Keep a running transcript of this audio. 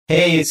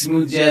Hey, it's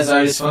smooth jazz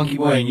artist Funky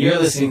Boy, and you're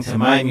listening to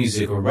my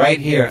music right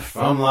here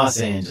from Los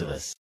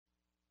Angeles.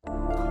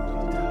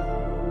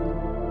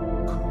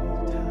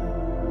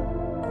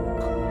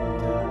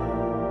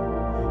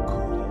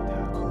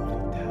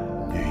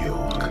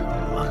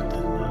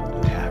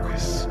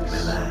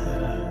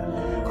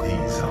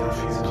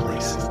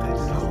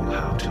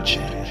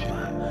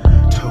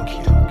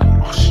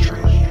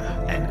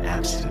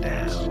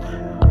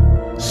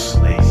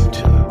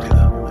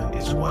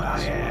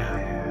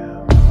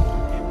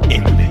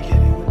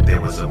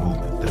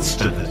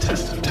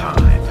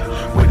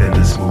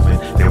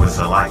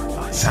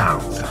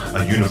 Sounds,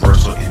 a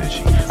universal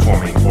energy,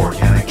 forming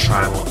organic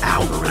tribal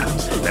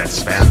algorithms that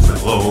spans the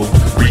globe,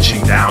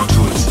 reaching down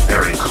to its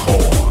very core.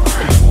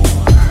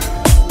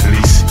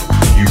 Releasing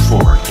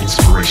euphoric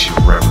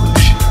inspirational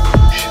revolution.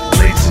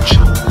 Ladies and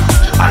gentlemen,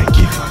 I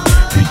give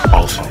you the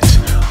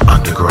ultimate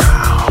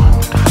underground.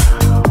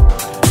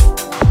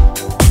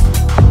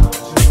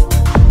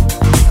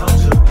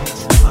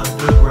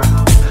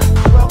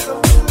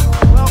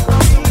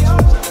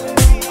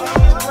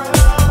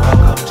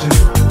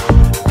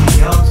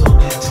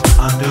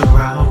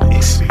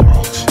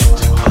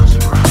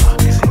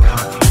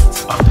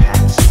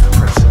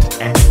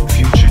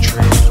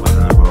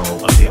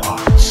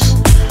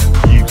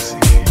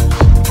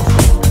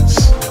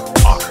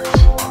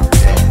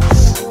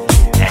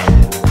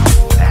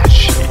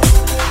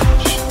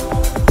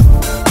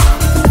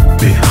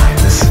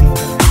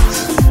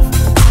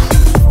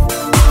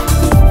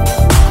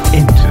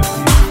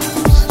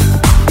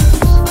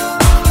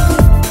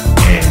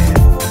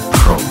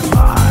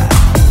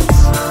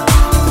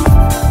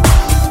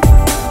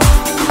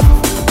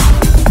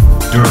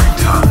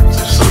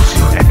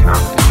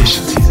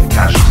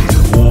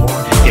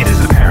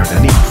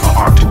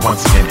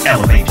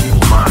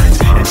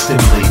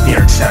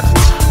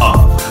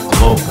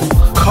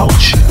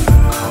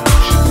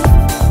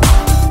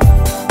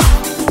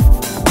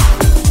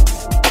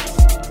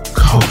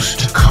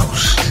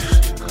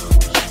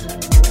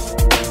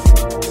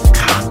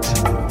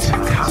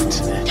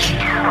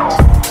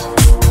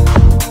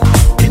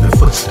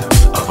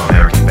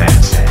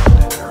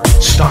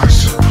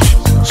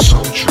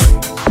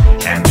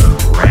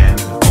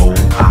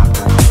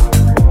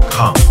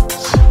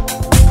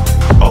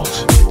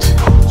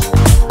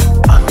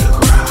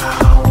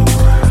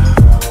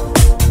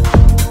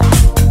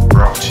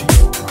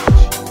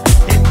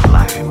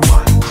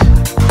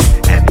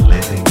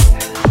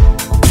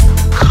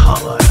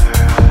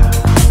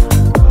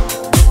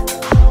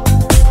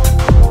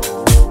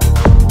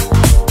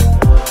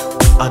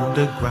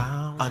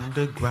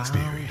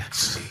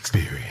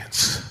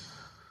 Experience.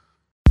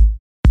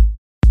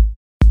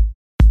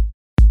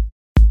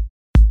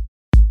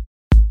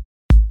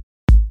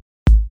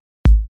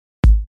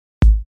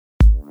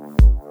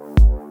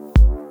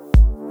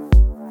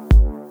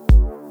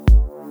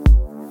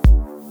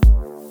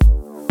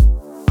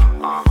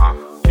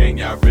 Can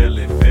y'all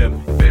really feel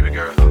me, baby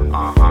girl?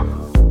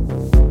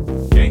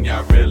 Can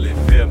y'all really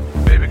feel me,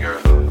 baby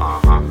girl?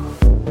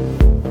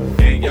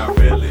 Can y'all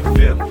really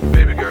feel me,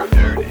 baby girl?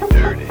 Dirty,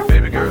 dirty,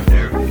 baby girl,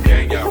 dirty.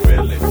 Can y'all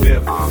really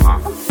feel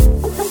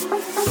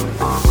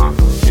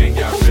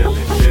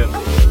me?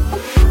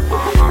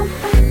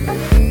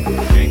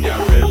 Can y'all really feel me? Can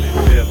y'all really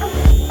feel me?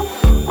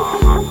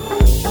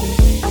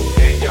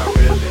 Can y'all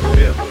really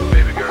feel me,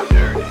 baby girl?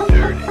 Dirty,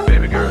 dirty,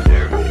 baby girl,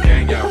 dirty.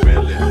 Can y'all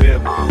really feel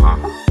me? Can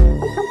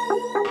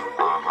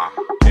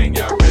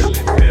y'all really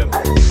feel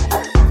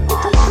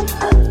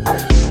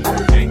me?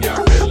 Can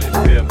y'all really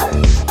feel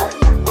me?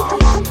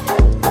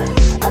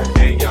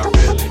 Can y'all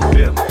really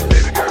feel me?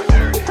 Baby girl,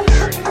 dirty,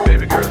 dirty,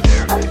 baby girl,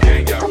 dirty.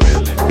 Can y'all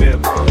really feel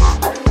me?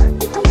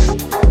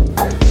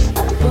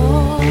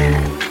 Boy,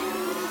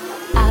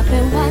 I've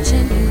been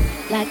watching you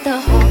like the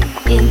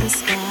hawk in the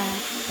sky.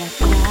 That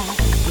fly,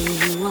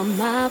 you are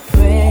my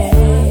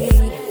prey.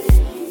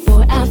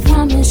 Boy, I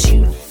promise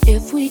you,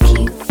 if we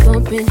keep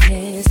bumping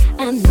heads,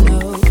 I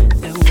know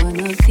that one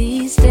of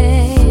these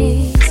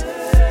days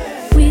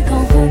we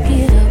gon' hook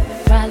it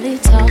up, probably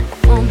talk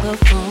on the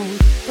phone.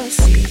 But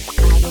see,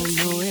 I don't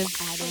know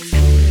if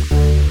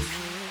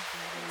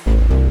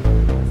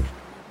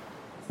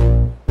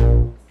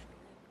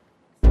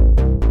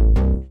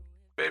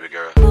Baby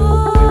girl.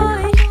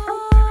 Boy,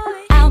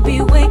 I'll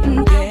be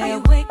waiting there,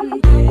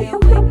 waiting there,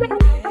 waiting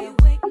there,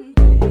 waiting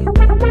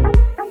there.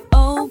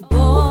 Oh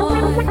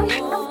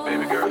boy,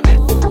 Baby girl.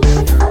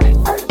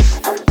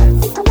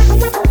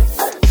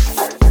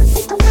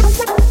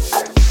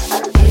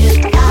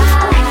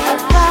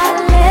 if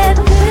I let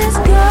this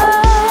go,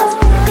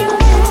 you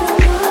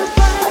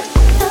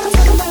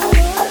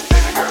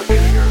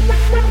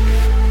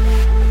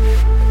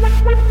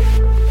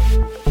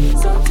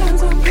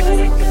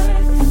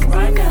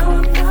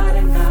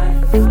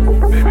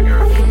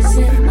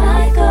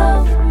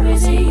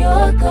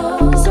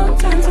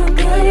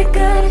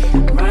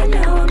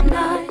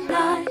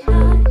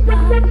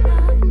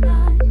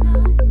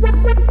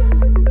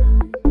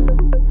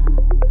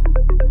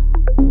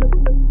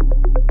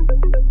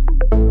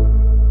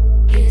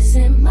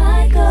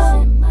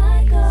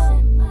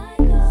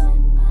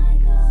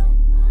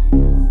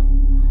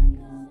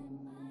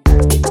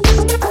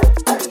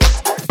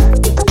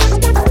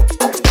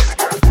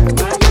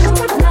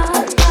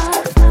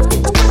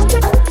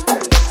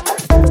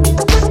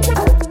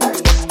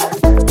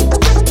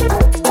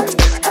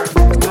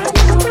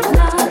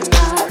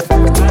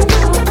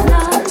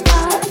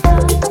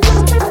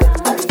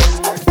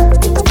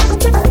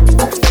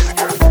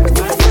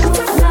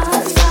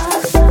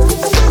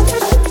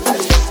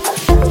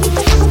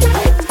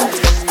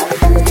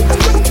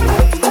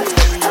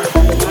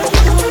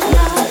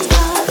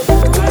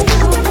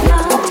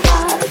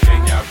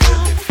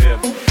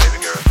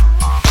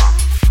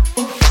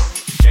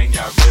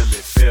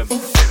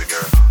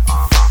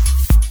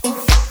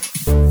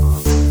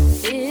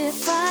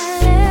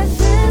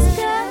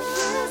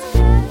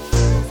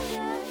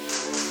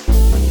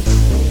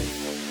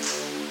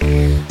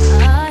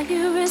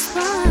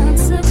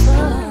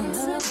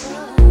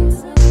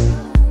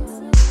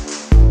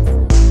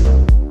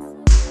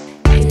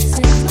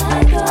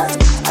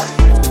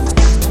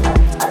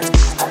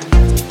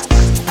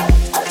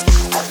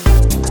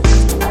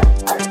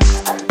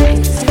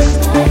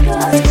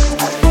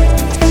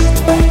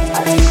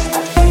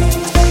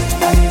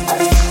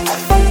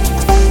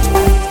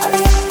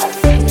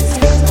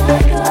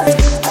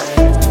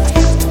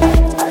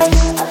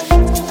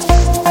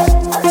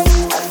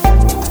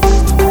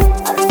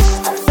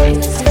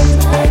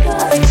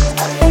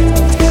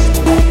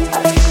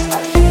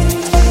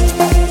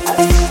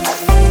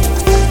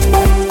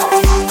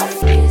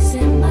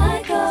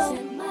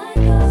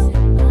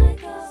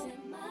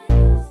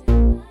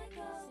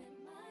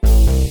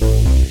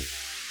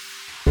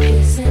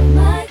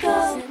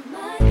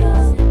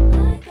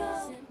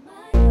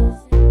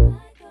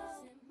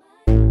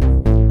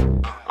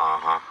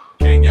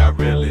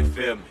really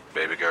feel me?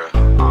 Baby girl,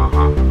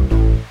 uh-huh.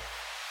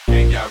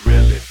 Can y'all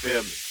really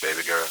feel me?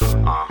 Baby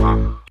girl,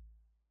 uh-huh.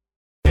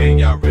 Can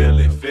y'all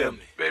really feel me?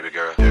 Baby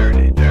girl,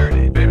 dirty,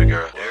 dirty. Baby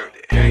girl, dirty.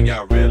 Can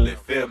y'all really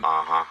feel me?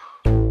 Uh-huh.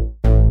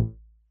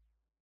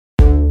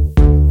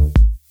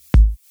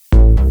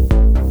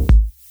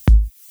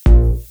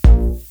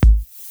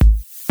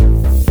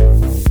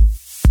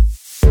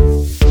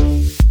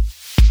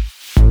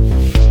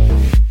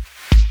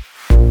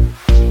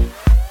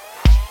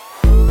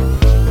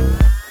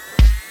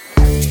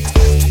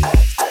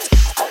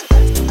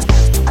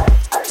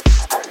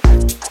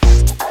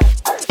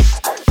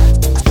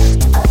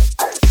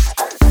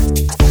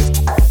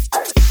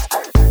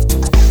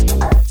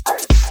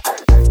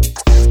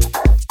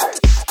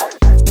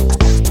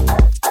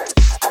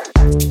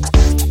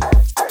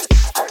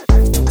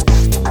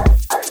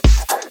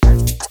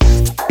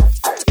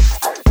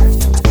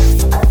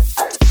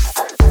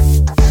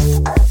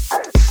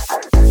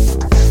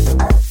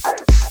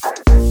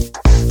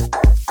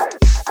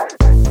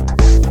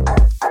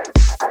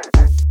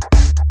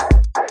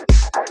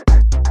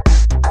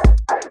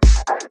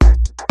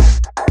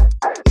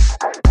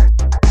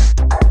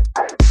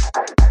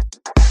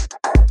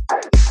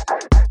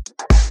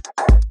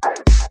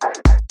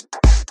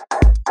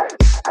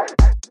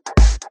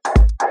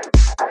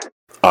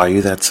 Are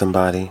you that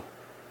somebody?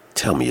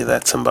 Tell me you're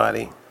that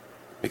somebody,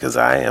 because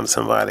I am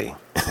somebody.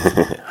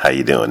 How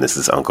you doing? This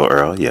is Uncle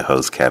Earl, your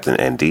host, captain,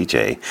 and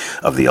DJ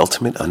of the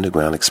Ultimate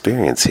Underground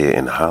Experience here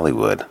in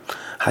Hollywood.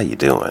 How you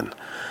doing?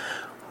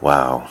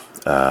 Wow.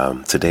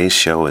 Today's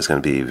show is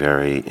going to be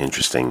very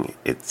interesting.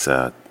 It's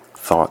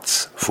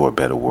Thoughts for a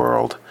Better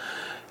World,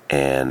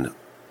 and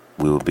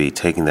we will be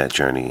taking that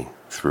journey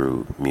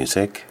through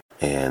music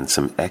and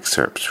some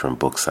excerpts from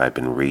books I've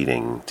been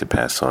reading to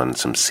pass on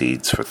some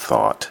seeds for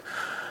thought.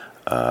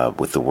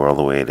 With the world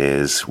the way it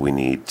is, we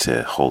need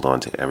to hold on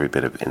to every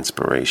bit of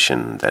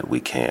inspiration that we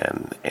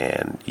can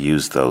and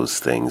use those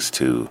things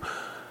to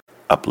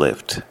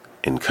uplift,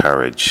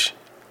 encourage,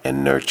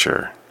 and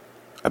nurture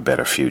a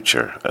better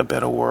future, a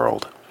better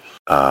world.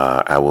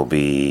 I will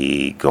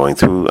be going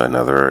through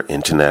another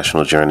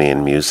international journey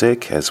in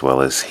music as well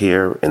as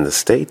here in the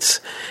States,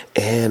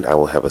 and I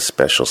will have a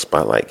special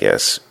spotlight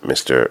guest,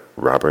 Mr.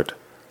 Robert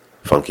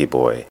Funky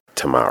Boy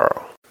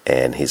Tomorrow.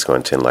 And he's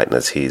going to enlighten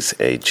us. He's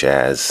a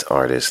jazz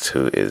artist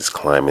who is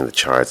climbing the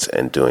charts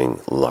and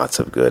doing lots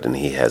of good, and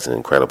he has an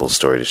incredible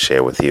story to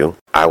share with you.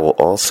 I will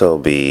also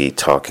be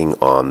talking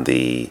on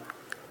the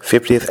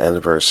 50th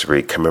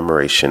anniversary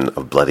commemoration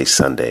of Bloody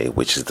Sunday,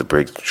 which is the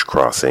bridge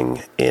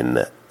crossing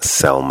in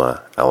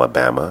Selma,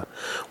 Alabama,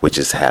 which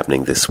is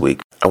happening this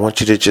week. I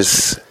want you to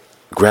just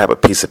grab a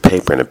piece of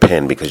paper and a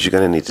pen, because you're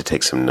going to need to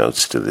take some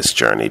notes to this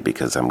journey,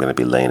 because I'm going to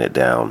be laying it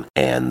down,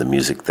 and the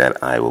music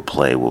that I will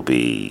play will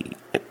be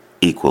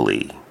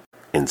equally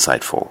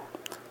insightful.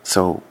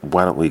 So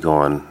why don't we go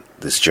on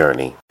this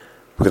journey?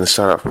 We're going to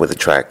start off with a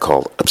track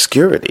called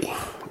Obscurity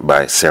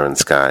by Seren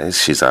Skies.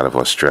 She's out of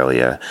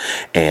Australia,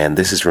 and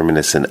this is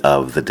reminiscent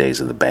of the days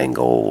of the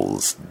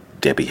Bangles,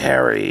 Debbie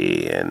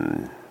Harry,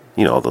 and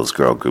all those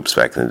girl groups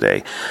back in the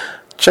day.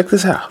 Check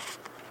this out.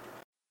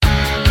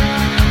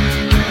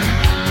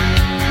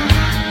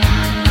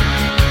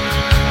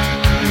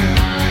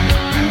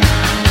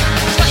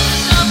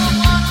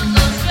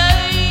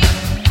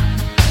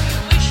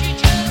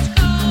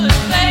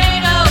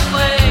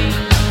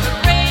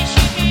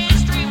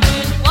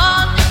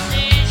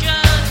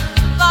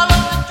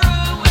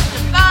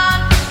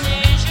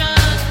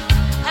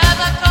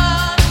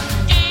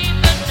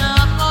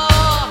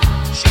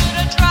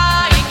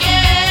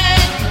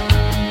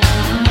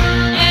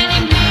 Any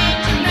beat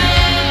to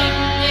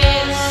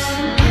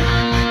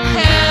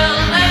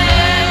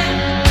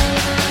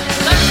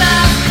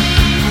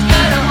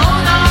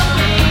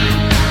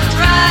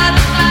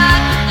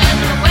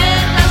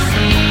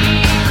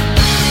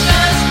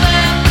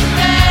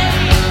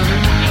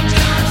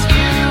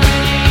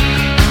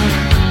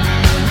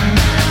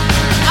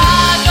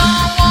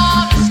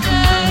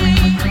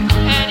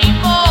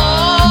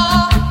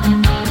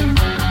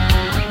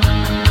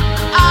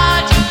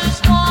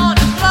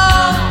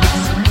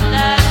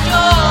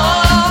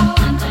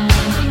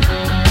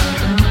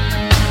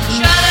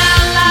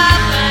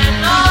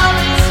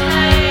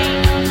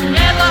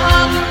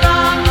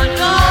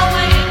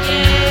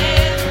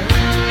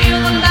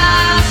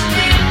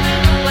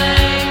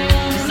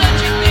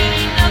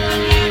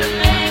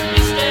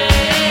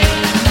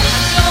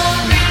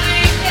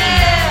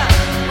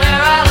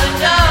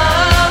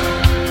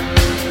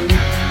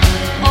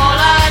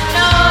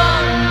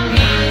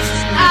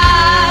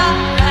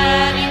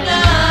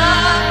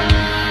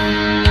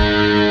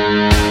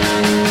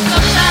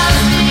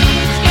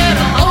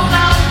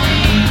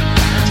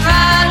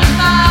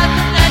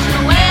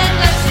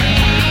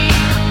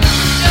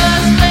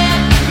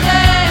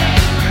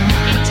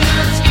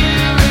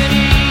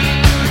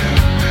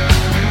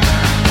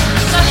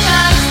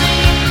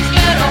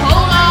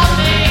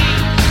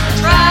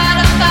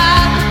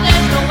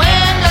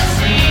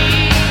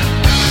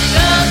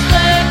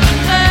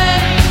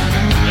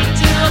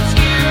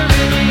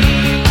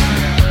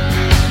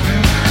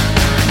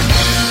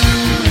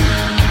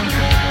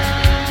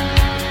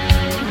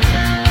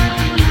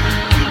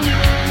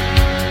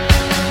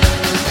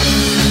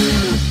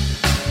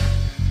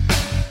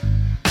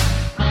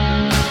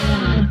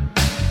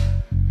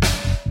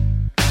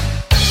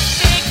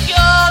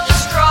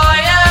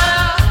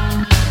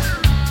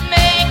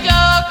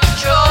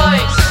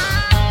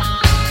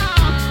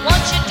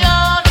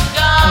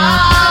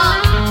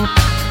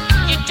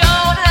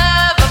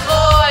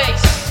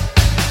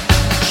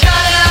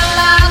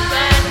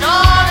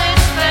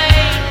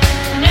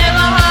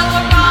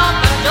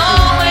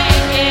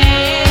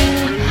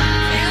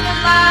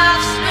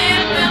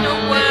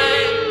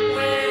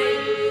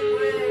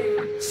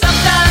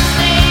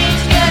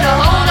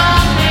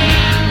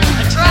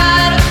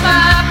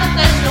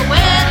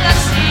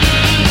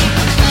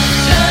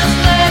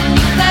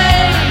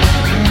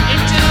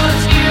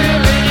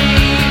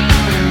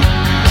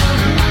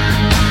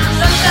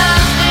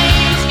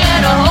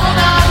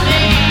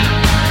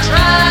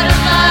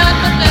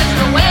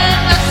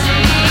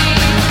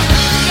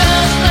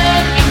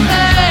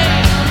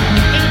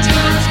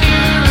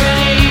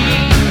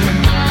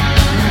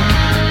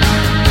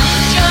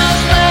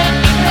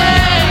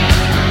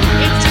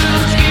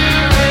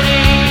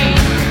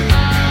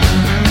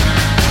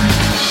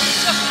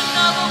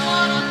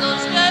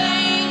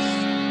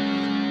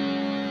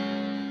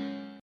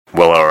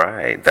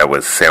right, that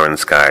was Seren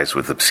Skies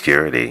with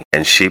Obscurity,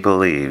 and she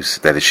believes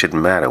that it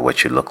shouldn't matter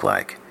what you look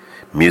like.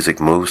 Music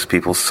moves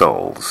people's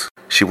souls.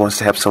 She wants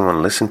to have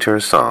someone listen to her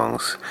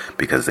songs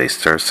because they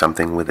stir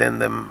something within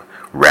them,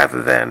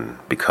 rather than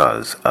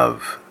because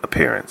of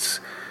appearance.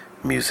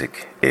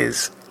 Music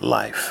is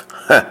life.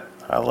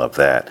 I love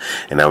that.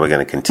 And now we're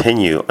going to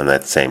continue on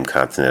that same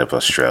continent of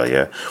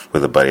Australia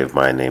with a buddy of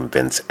mine named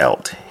Vince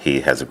Elt.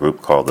 He has a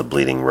group called the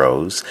Bleeding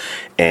Rose,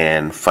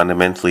 and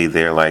fundamentally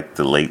they're like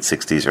the late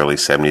 60s, early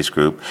 70s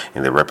group,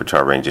 and their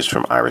repertoire ranges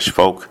from Irish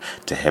folk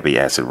to heavy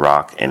acid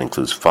rock and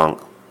includes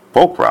funk,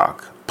 folk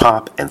rock,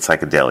 pop, and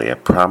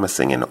psychedelia,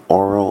 promising an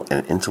oral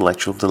and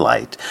intellectual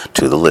delight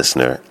to the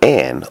listener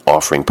and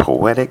offering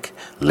poetic,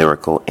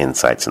 lyrical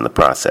insights in the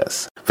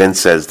process.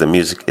 Vince says the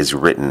music is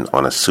written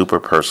on a super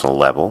personal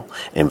level,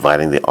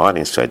 inviting the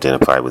audience to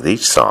identify with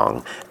each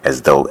song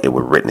as though it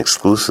were written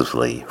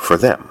exclusively for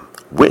them,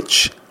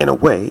 which, in a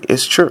way,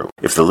 is true,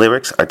 if the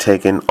lyrics are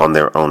taken on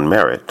their own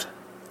merit.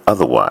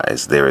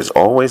 Otherwise, there is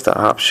always the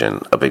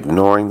option of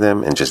ignoring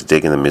them and just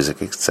digging the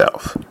music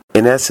itself.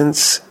 In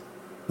essence,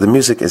 the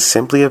music is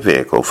simply a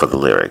vehicle for the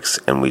lyrics,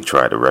 and we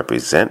try to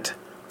represent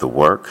the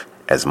work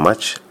as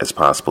much as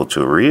possible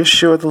to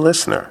reassure the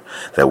listener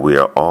that we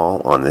are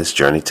all on this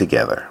journey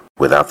together,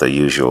 without the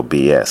usual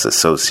BS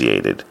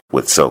associated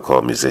with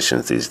so-called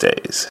musicians these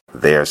days.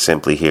 They are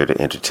simply here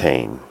to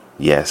entertain,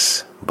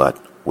 yes, but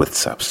with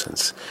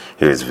substance.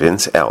 Here is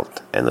Vince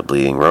Elt and the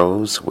Bleeding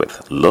Rose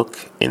with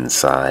Look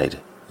Inside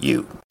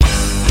You.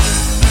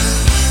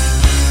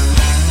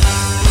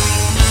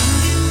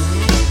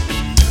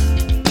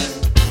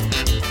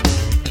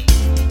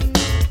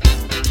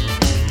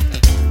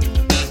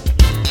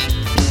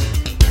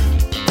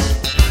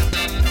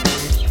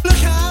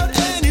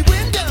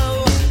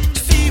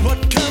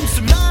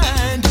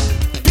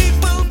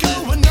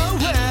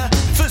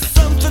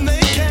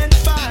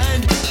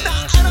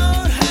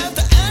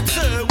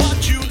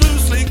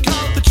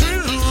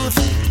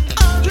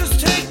 I'll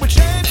just take my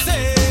chances.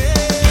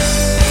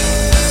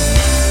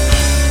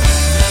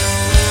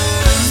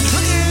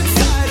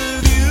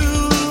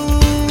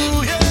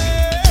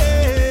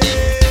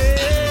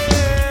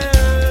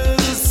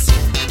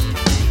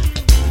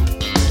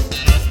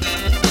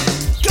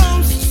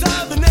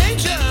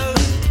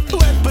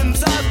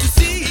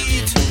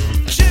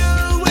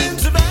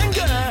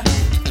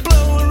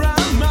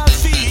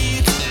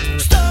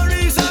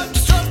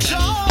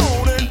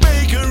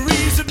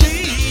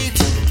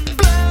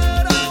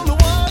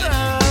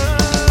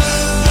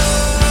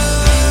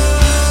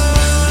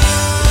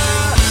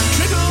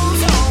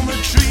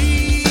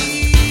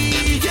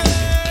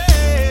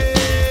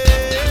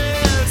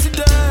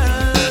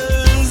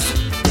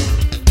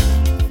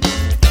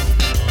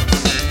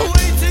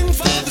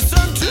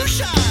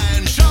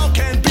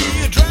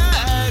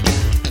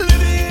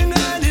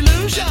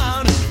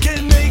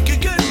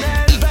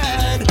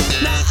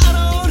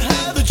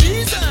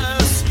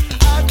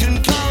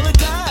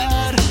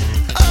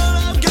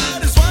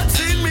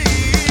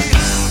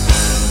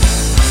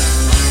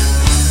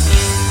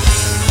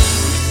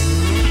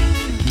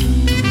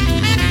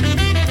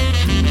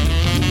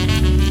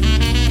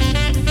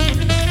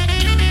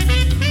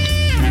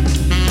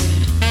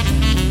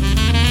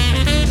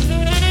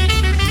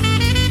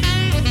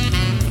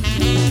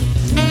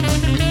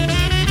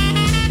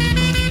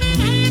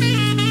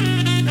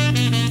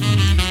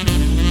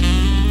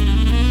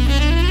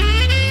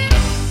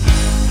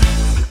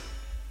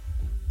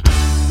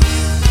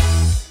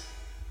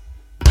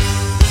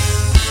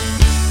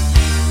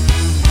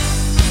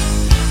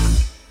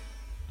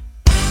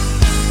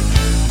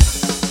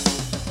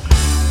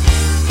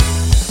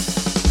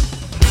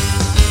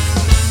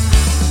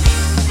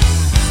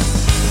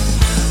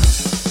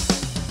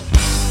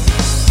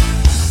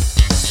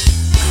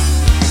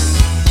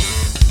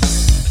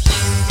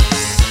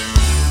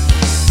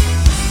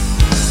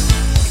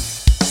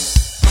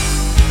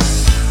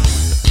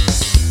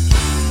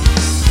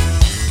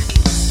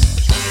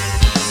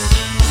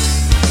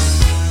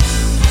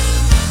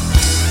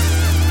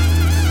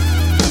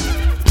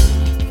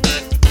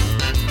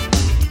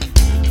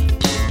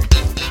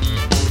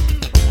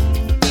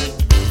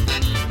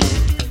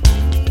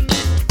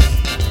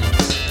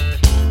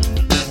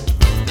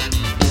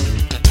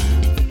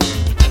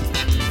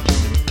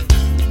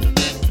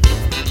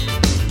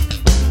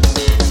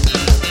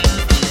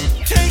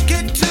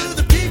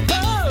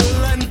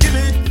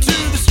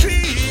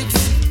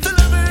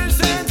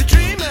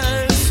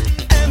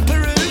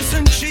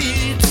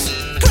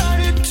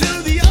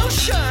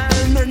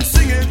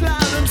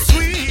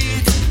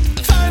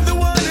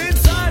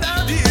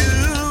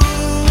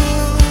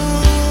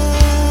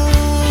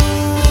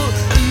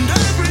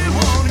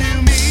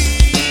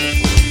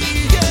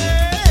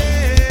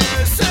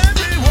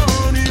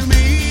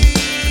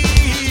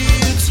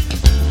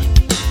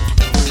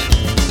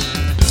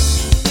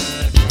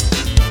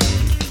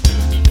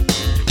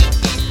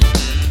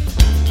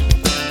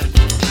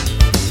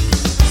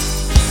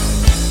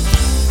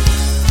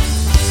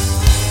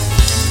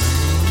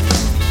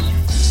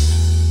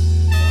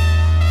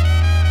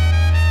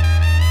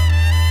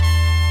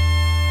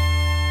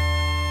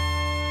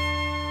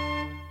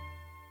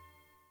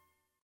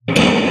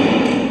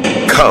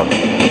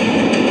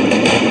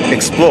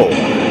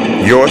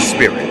 your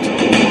spirit.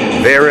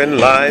 Therein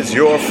lies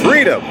your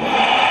freedom.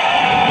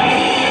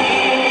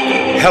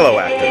 Hello,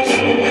 actors.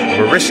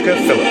 Mariska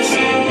Phillips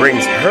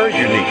brings her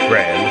unique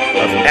brand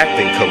of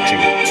acting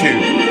coaching to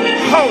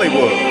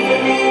Hollywood.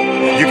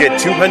 You get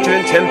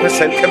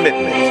 210%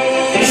 commitment,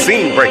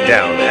 scene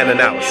breakdown and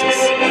analysis,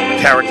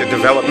 character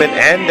development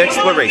and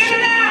exploration.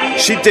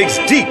 She digs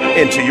deep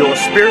into your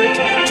spirit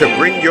to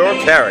bring your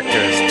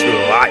characters to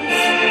life.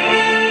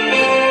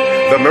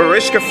 The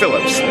Mariska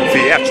Phillips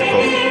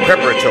Theatrical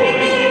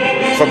Preparatory.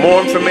 For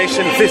more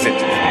information, visit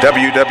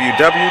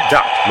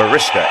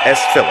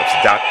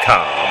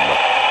www.mariskasphillips.com.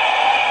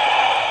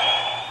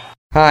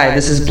 Hi,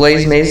 this is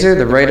Blaze Mazer,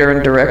 the writer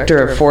and director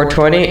of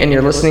 420, and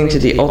you're listening to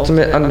The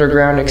Ultimate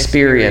Underground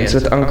Experience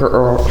with Uncle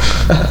Earl.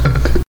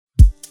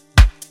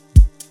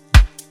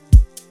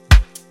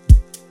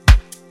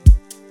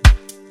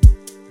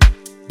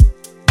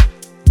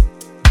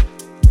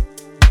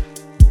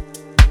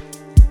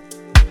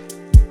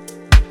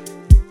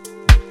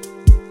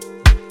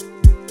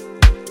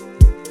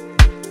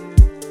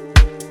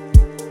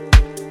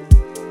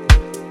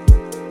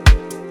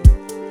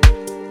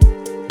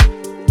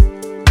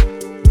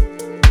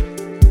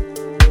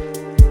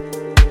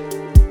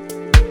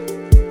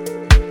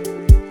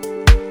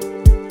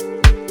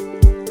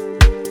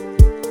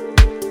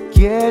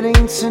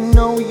 Getting to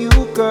know you,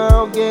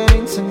 girl,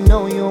 getting to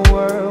know your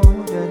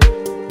world, and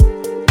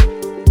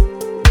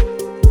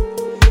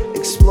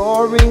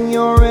exploring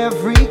your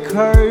every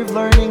curve,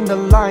 learning the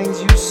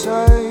lines you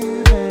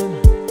serve. And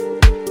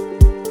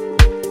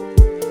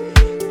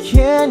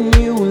can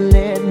you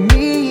let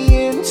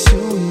me into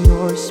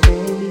your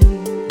space?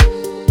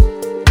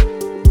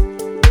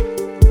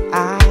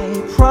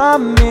 I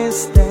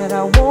promise that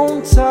I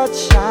won't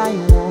touch, I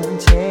won't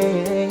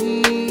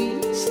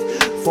taste.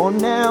 For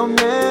now,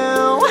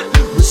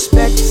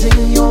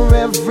 respecting your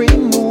every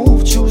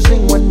move,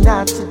 choosing what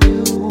not to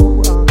do.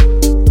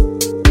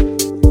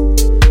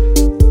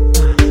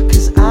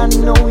 'Cause I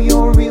know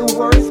your real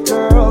worth,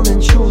 girl,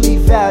 and truly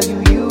value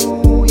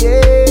you,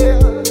 yeah.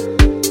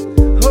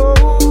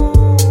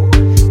 Oh,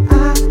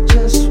 I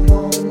just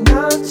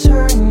wanna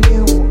turn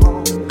you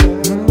on,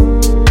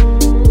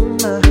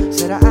 girl.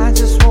 Said I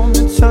just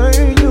wanna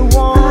turn you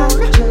on. I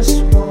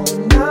just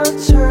wanna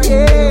turn you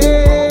on.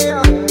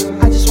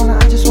 I just wanna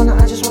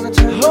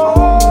turn you on.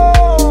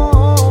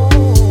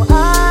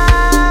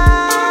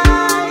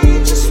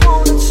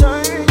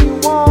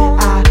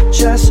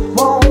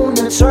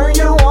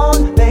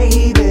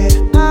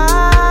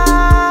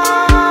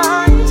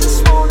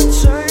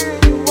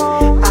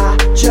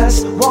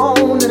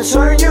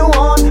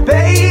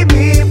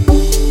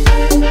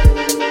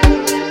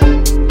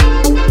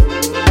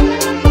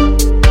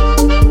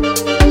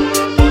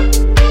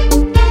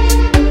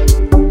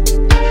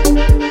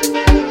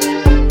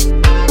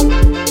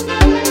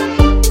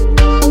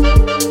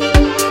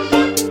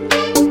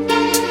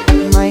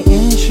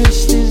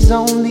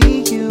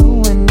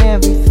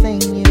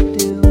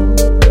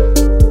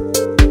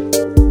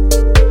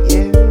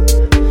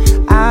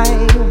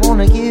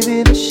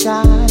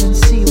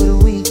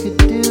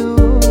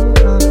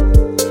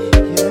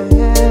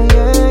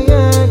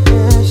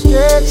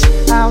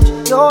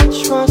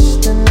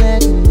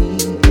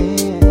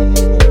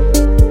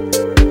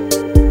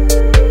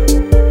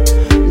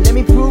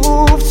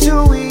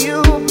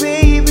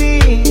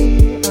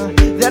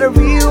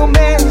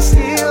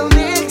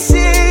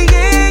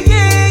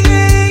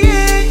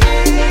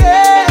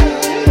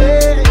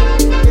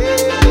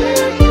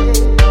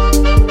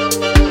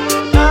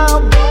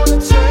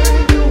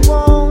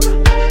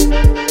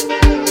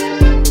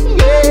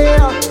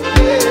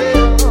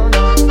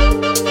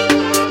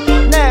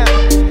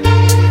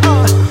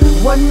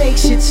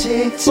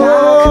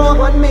 TikTok.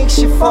 What makes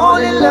you fall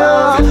in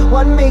love?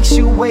 What makes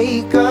you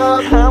wake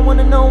up? I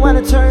wanna know how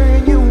to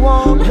turn you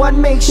on. What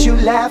makes you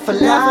laugh a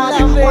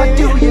lot? What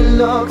do you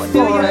look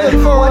for?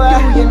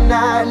 What do you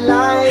not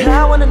like?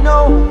 I wanna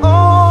know.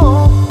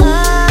 Oh,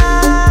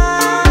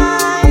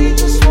 I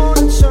just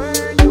wanna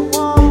turn you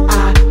on.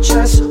 I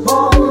just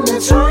wanna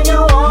turn you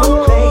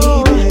on,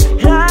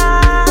 baby. I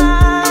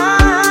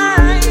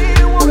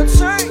wanna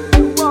turn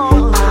you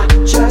on. I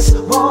just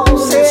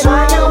wanna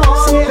turn you on.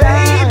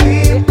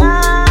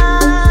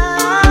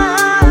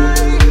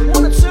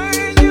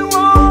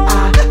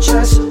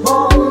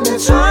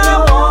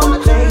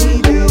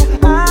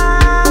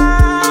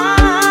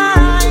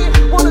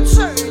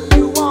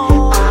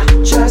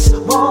 Just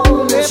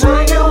wanna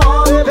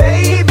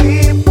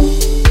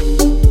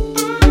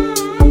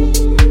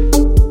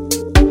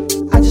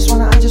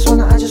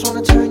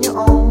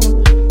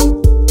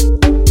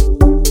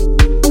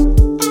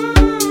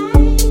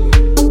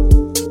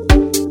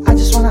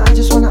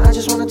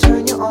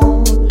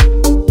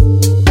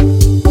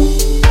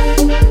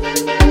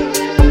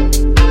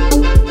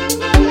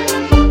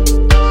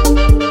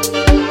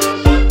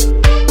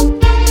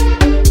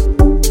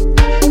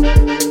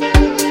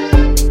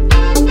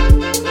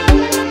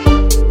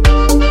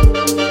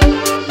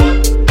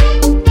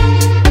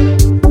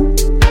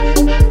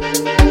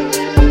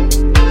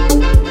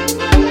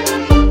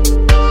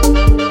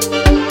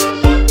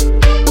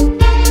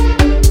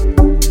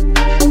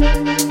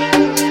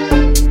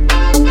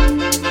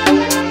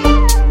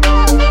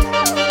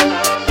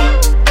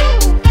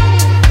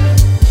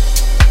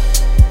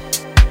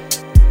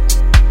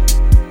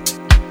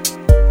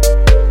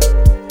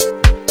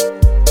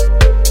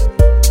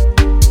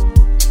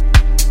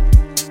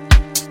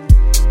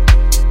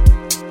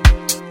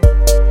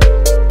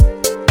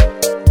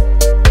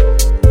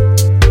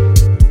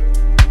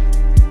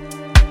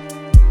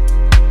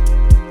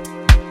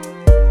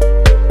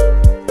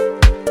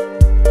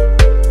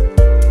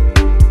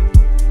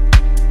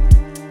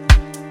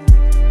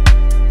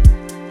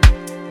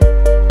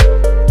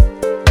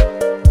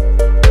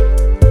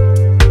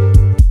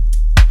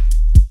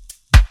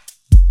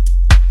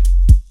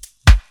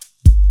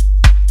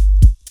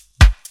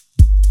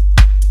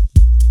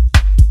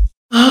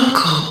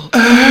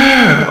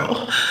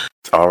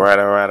All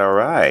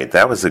right.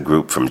 That was a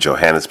group from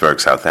Johannesburg,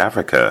 South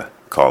Africa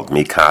called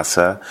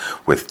Mikasa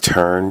with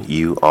Turn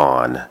You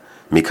On.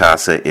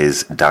 Mikasa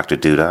is Dr.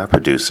 Duda,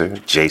 producer,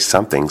 Jay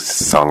Somethings,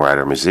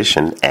 songwriter,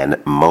 musician,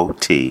 and Mo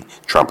T,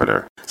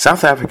 trumpeter.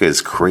 South Africa is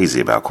crazy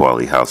about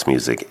quality house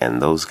music,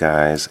 and those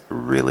guys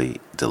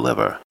really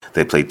deliver.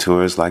 They play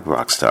tours like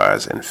rock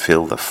stars and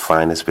fill the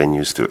finest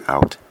venues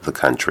throughout the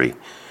country.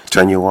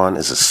 Turn You On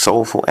is a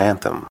soulful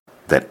anthem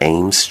that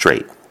aims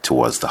straight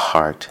towards the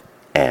heart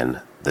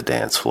and the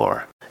dance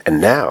floor. And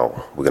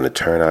now we're going to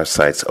turn our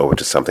sights over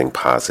to something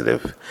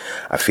positive.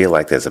 I feel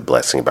like there's a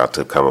blessing about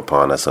to come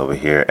upon us over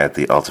here at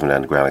the Ultimate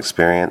Underground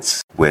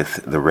Experience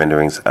with the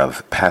renderings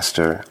of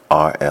Pastor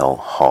R.L.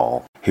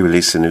 Hall. He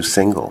released a new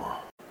single,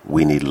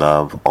 We Need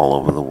Love All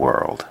Over the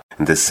World.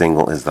 And this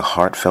single is the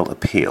heartfelt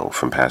appeal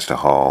from Pastor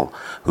Hall,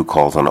 who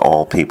calls on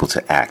all people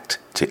to act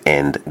to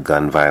end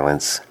gun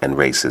violence and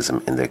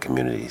racism in their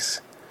communities.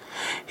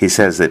 He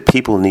says that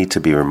people need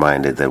to be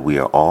reminded that we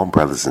are all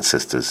brothers and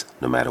sisters,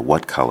 no matter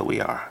what color we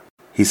are.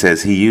 He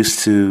says he used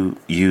to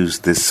use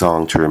this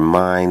song to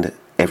remind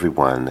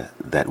everyone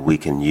that we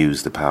can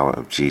use the power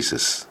of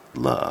Jesus'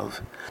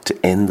 love to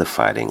end the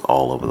fighting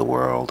all over the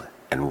world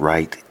and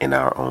right in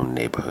our own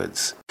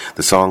neighborhoods.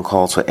 The song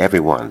calls for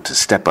everyone to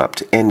step up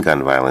to end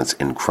gun violence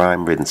in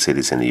crime-ridden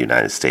cities in the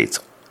United States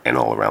and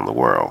all around the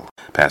world.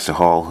 Pastor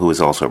Hall, who is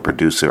also a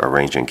producer,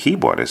 arranger, and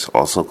keyboardist,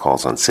 also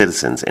calls on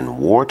citizens in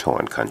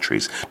war-torn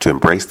countries to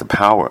embrace the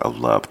power of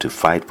love to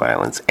fight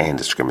violence and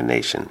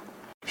discrimination.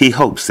 He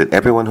hopes that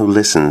everyone who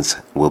listens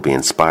will be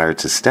inspired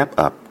to step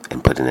up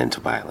and put an end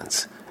to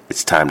violence.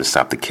 It's time to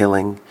stop the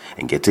killing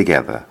and get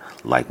together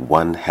like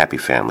one happy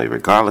family,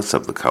 regardless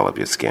of the color of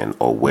your skin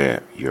or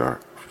where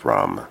you're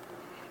from.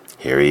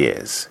 Here he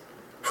is,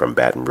 from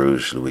Baton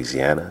Rouge,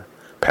 Louisiana,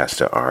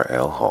 Pastor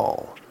R.L.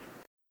 Hall.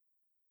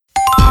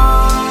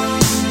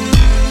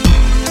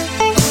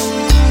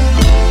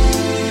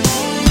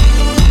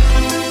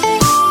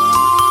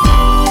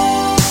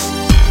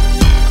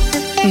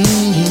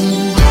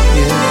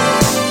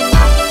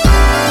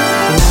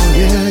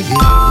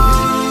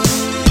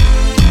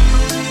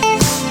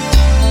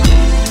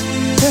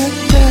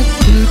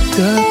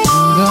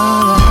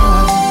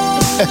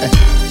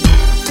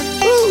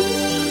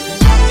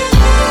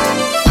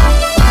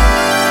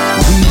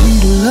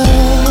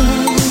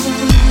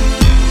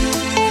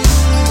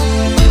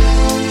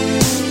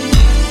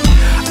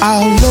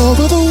 All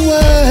over the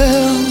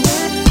world,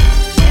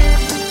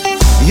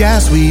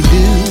 yes we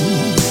do.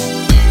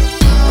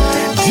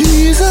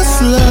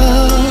 Jesus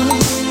love,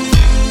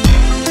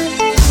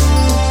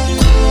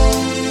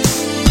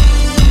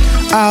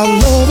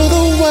 all over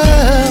the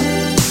world.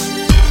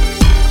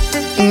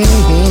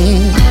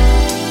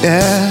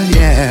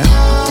 Yeah.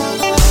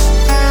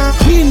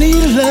 We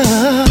need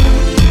love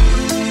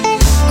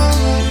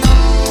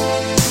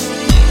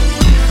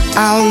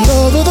all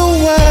over the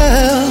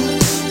world.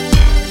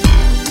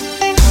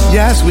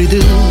 Yes, we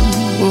do.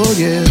 Oh,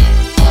 yeah.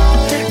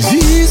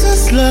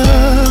 Jesus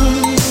love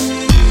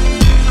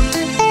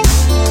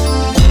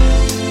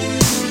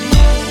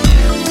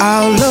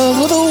all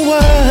over the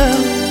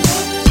world.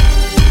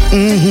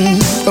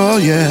 Oh,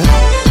 yeah.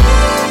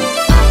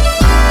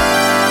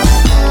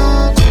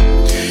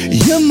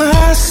 You're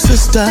my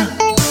sister,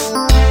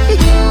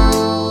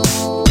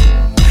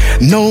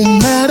 no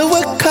matter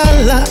what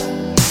color.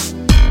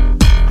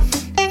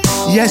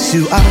 Yes,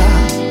 you are.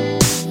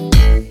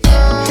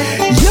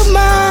 You're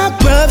my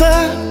brother,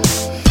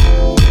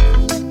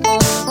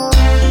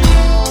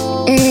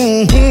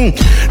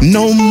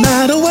 no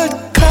matter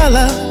what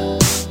color.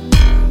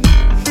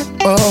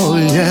 Oh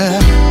yeah.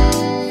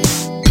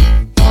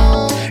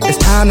 It's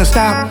time to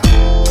stop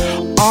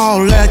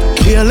all that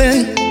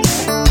killing.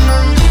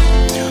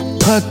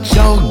 Put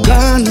your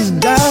guns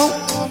down.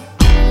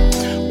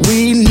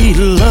 We need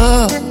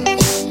love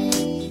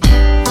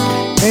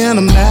in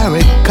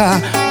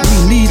America. We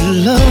need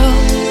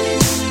love.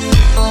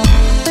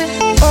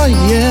 Oh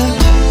yeah,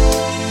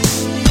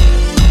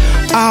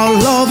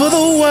 all over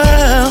the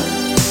world.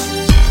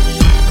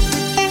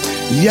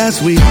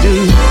 Yes, we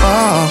do.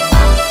 Oh,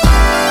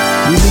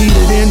 we need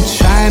it in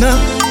China.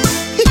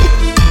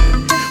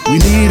 We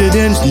need it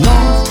in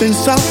North and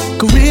South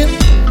Korea.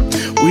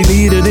 We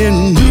need it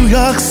in New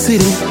York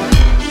City.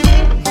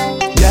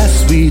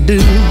 Yes, we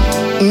do.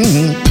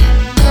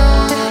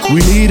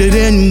 We need it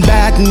in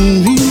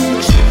Baton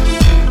Rouge.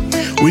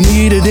 We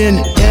need it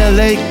in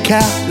LA,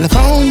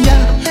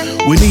 California.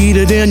 We need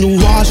it in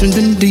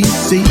Washington,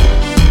 D.C.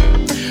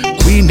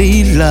 We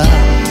need love.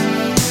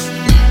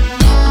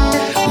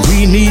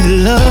 We need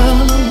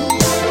love.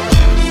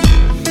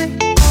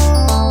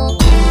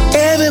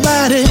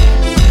 Everybody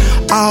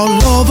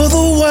all over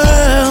the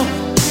world.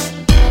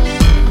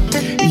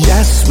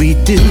 Yes, we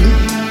do.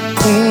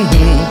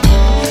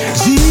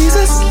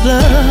 Jesus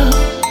love.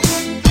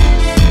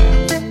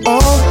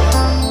 Oh,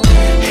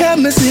 help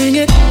me sing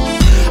it.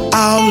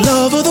 All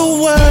over the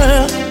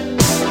world.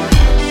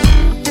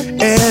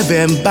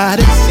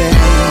 Everybody say,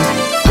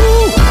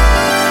 ooh,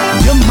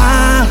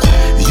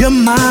 you're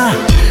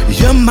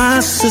my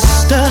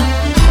sister.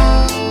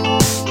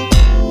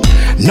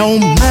 no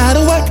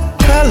matter what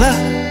color,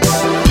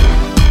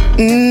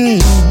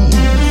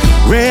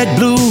 red,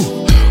 blue,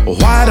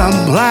 white, or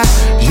black,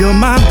 you're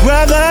my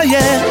brother,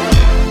 yeah.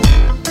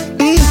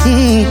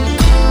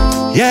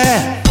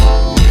 Yeah.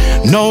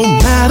 No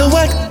matter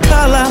what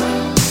color,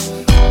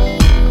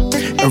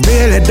 it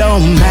really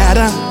don't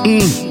matter.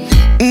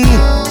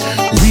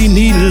 We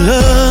need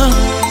love.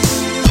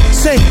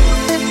 Say,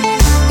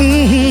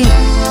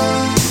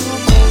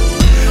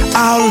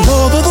 all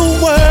over the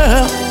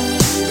world.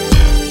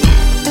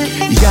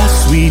 Yes,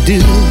 we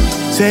do.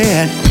 Say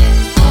it.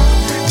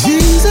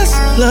 Jesus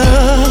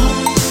love.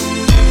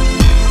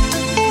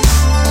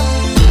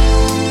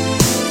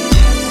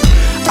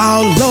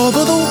 All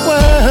over the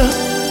world.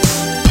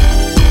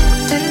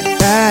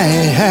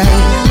 Hey, hey.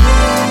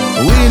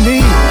 We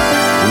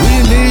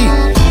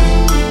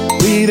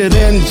need it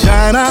in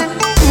China.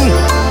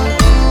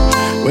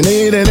 We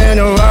need it in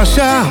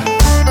Russia.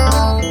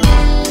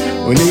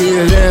 We need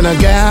it in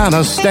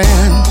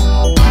Afghanistan.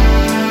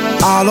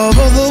 All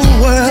over the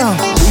world,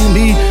 we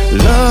need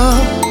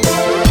love.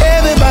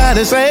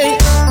 Everybody say,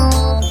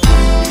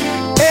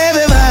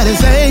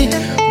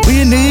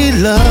 we need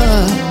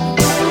love.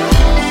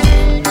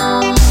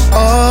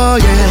 Oh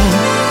yeah,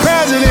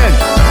 President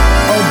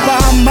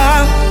Obama,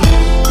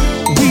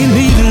 we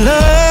need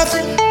love.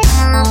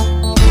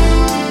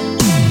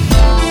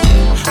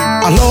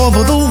 All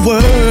over the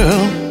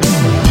world.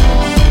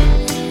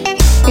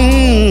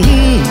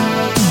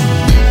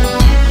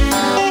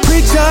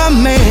 Preacher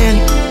man,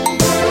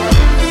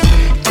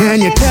 can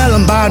you tell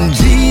them about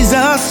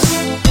Jesus?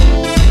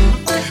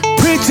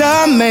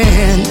 Preacher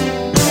man,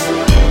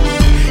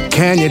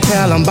 can you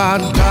tell them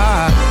about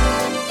God?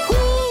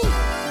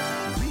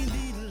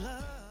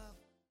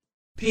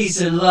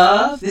 Peace and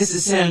love. This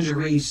is Sandra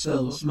Reeves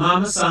Phillips,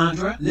 Mama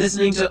Sandra,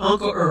 listening to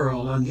Uncle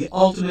Earl on the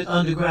Ultimate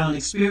Underground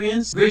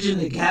Experience, bridging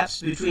the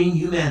gaps between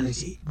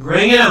humanity.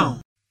 Bring it on.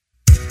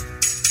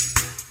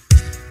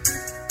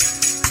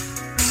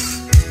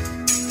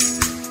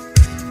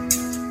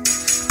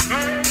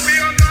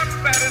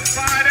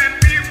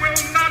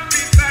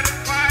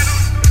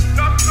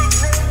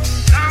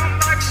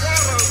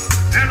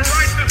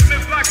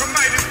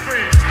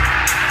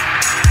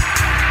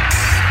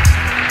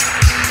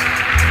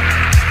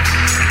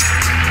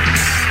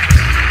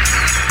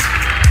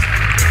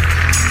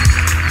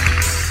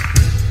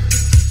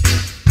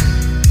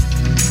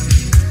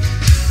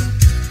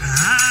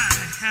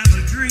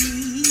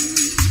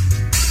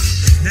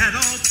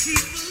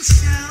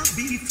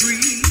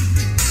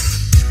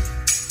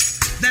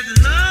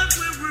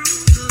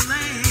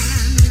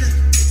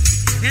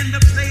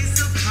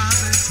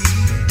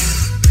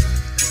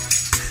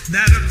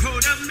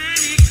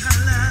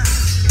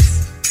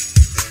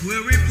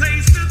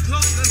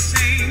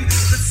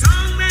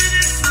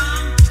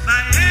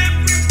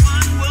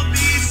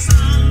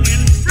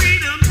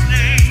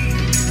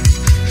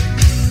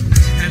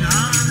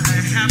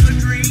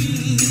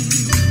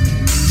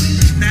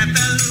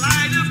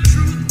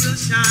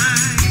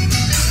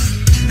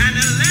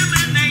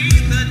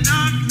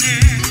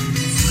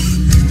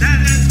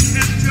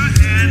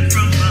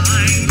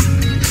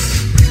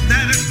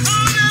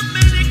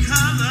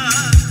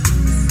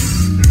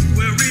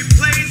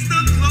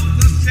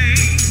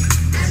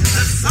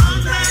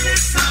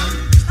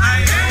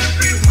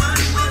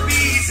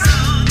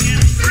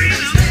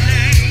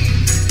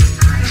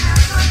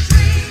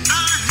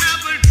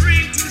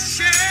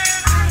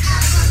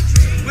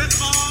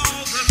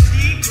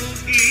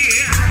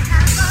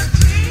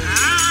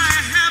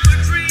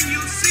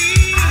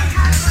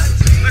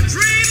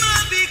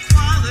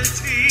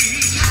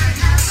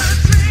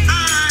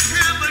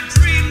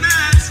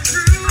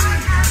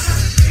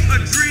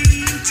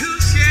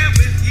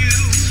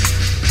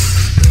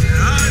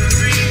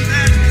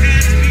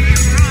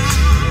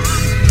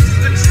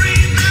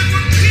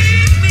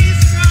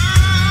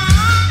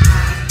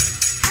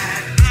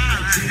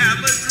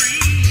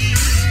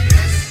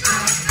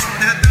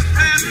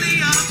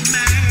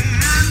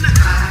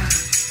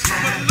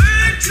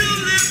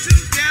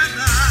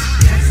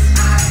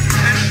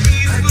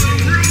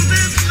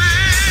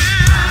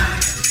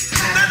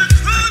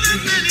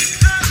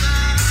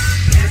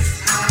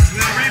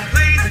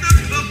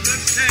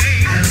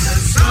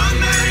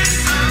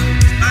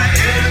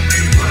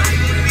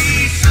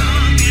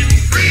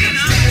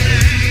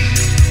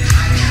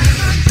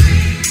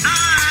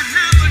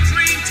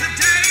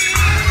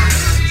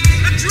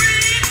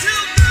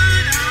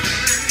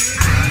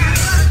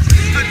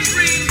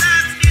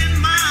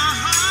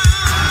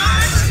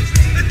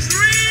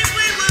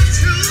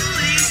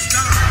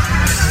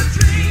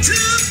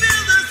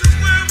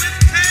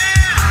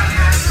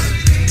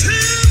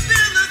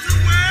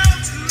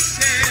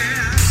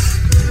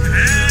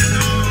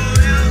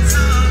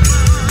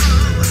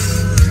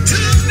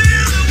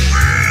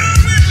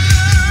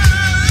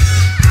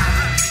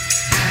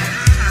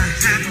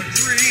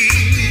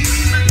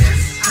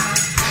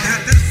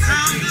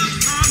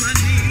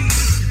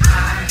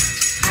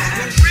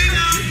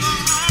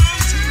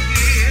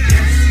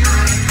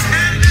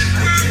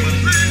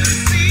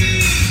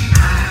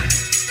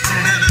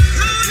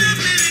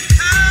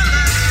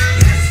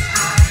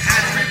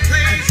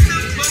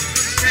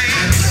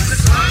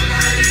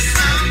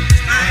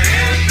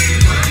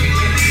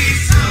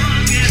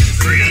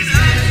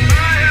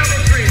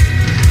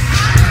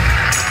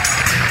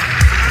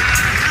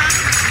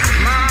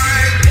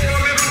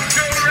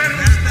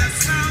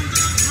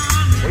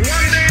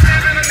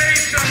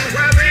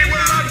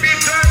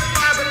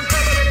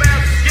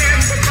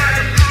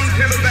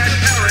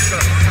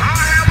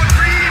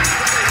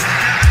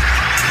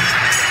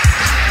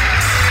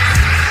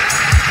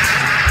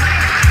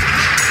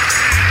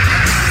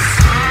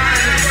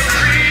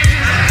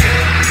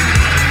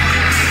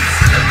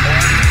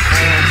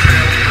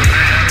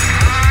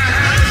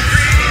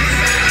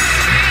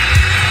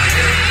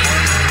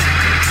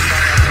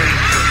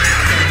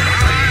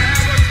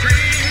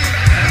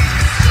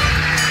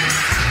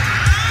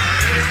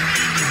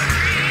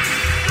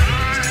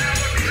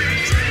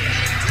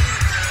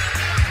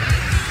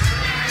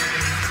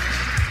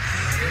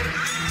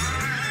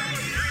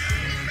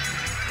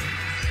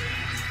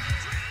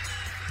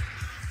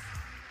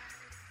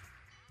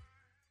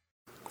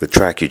 The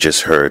track you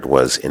just heard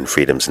was In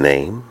Freedom's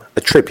Name,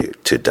 a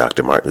tribute to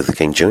Dr. Martin Luther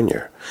King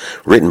Jr.,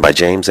 written by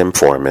James M.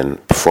 Foreman,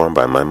 performed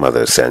by my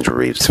mother, Sandra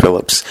Reeves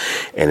Phillips,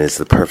 and is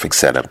the perfect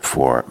setup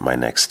for my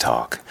next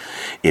talk.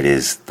 It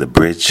is the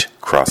Bridge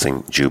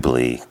Crossing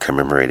Jubilee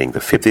commemorating the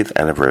 50th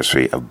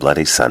anniversary of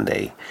Bloody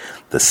Sunday,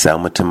 the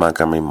Selma to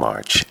Montgomery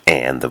March,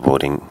 and the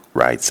Voting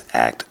Rights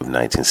Act of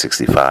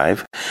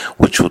 1965,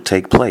 which will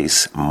take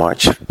place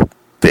March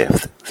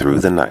 5th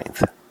through the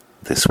 9th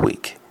this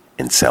week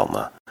in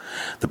Selma.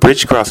 The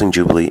Bridge Crossing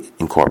Jubilee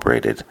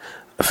Incorporated,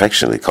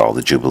 affectionately called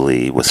the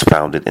Jubilee, was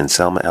founded in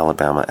Selma,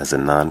 Alabama as a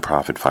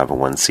non-profit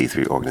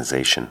 501c3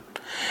 organization.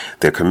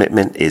 Their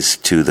commitment is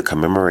to the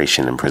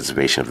commemoration and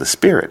preservation of the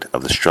spirit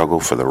of the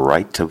struggle for the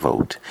right to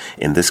vote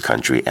in this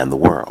country and the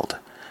world.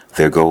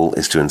 Their goal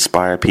is to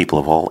inspire people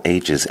of all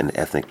ages and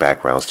ethnic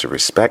backgrounds to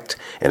respect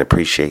and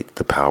appreciate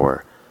the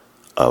power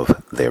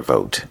of their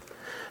vote.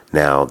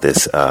 Now,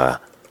 this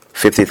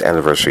 50th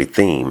anniversary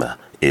theme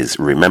is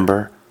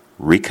Remember,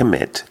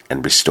 Recommit,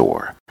 and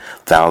Restore.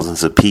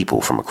 Thousands of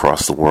people from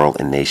across the world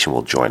and nation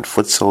will join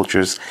foot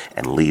soldiers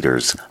and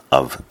leaders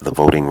of the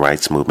voting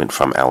rights movement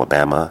from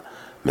Alabama,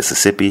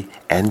 Mississippi,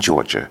 and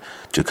Georgia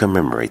to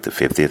commemorate the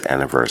 50th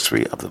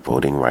anniversary of the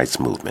voting rights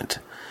movement.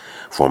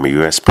 Former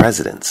U.S.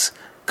 presidents,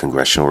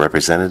 congressional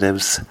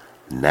representatives,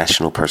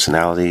 national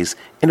personalities,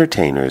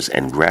 entertainers,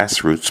 and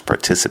grassroots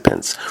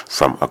participants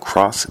from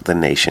across the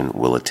nation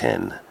will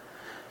attend.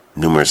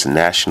 Numerous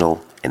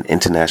national and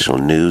international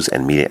news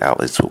and media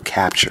outlets will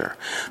capture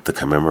the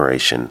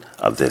commemoration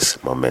of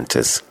this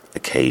momentous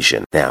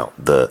occasion. Now,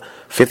 the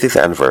 50th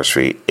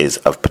anniversary is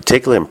of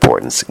particular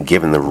importance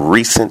given the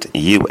recent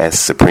U.S.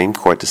 Supreme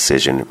Court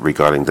decision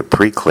regarding the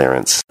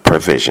pre-clearance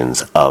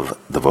provisions of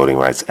the Voting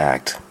Rights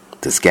Act.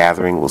 This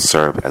gathering will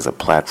serve as a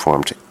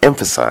platform to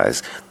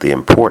emphasize the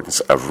importance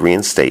of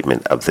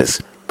reinstatement of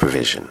this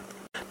provision.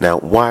 Now,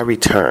 why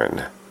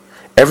return?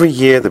 Every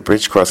year, the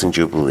Bridge Crossing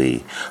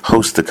Jubilee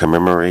hosts the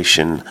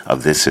commemoration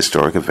of this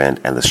historic event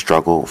and the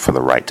struggle for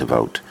the right to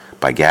vote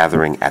by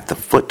gathering at the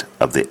foot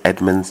of the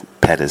Edmund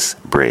Pettus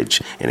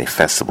Bridge in a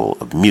festival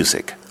of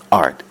music,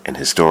 art, and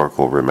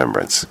historical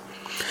remembrance.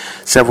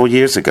 Several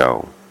years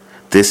ago,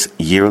 this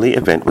yearly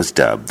event was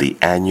dubbed the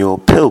Annual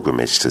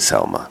Pilgrimage to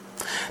Selma.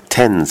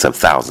 Tens of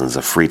thousands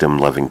of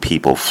freedom-loving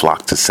people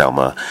flock to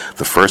Selma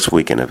the first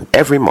weekend of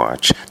every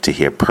March to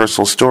hear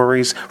personal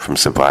stories from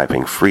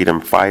surviving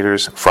freedom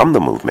fighters from the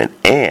movement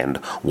and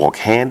walk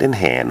hand in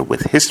hand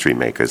with history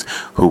makers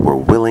who were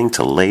willing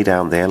to lay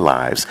down their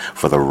lives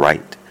for the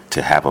right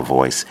to have a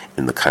voice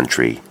in the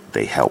country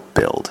they helped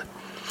build.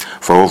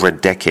 For over a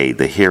decade,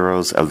 the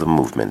heroes of the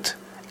movement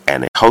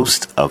and a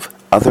host of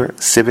other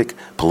civic,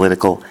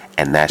 political,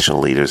 and national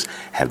leaders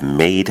have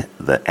made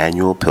the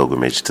annual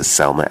pilgrimage to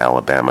Selma,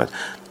 Alabama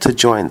to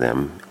join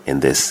them in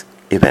this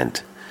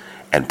event,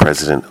 and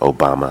President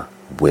Obama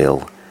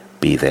will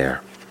be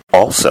there.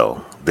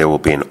 Also, there will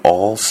be an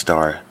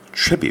all-star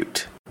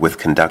tribute with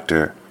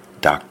conductor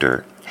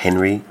Dr.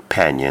 Henry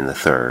Panion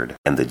III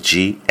and the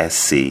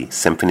GSC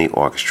Symphony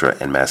Orchestra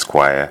and Mass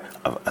Choir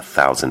of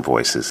 1,000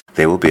 Voices.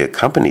 They will be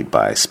accompanied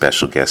by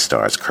special guest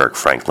stars Kirk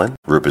Franklin,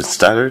 Ruben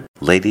Studdard,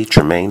 Lady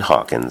Tremaine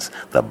Hawkins,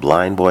 the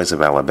Blind Boys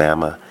of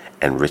Alabama,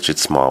 and Richard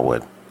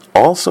Smallwood.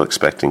 Also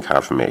expecting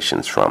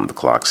confirmations from the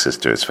Clark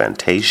Sisters,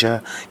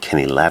 Fantasia,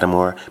 Kenny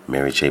Lattimore,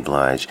 Mary J.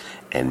 Blige,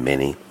 and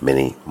many,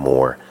 many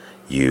more.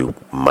 You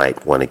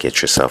might want to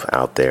get yourself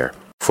out there.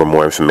 For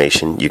more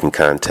information, you can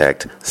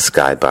contact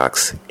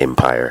Skybox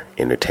Empire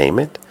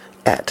Entertainment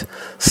at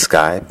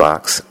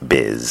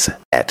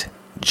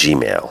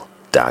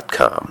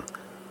skyboxbiz@gmail.com.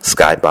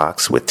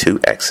 Skybox with 2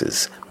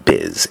 X's,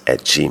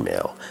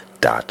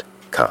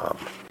 biz@gmail.com.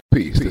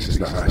 Peace, this is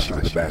Nahashi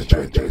with the Bad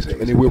Trends.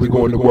 Anywhere we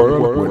go in the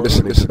world, we're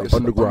listening to the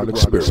Underground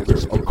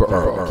Experience. Uncle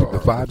Earl, keep the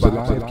vibes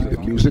alive, keep the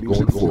music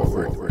going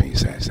forward.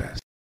 Peace, ass.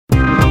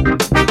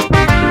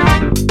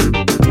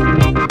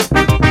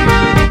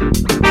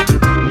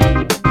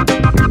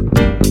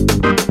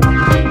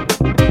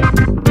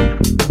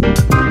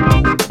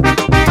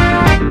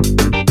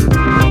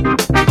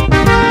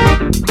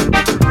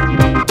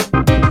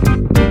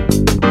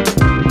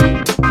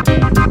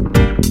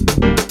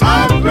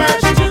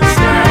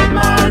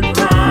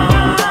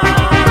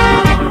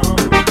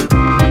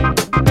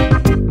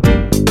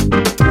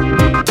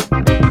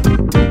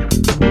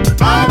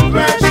 I'm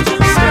blessed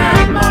to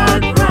stand my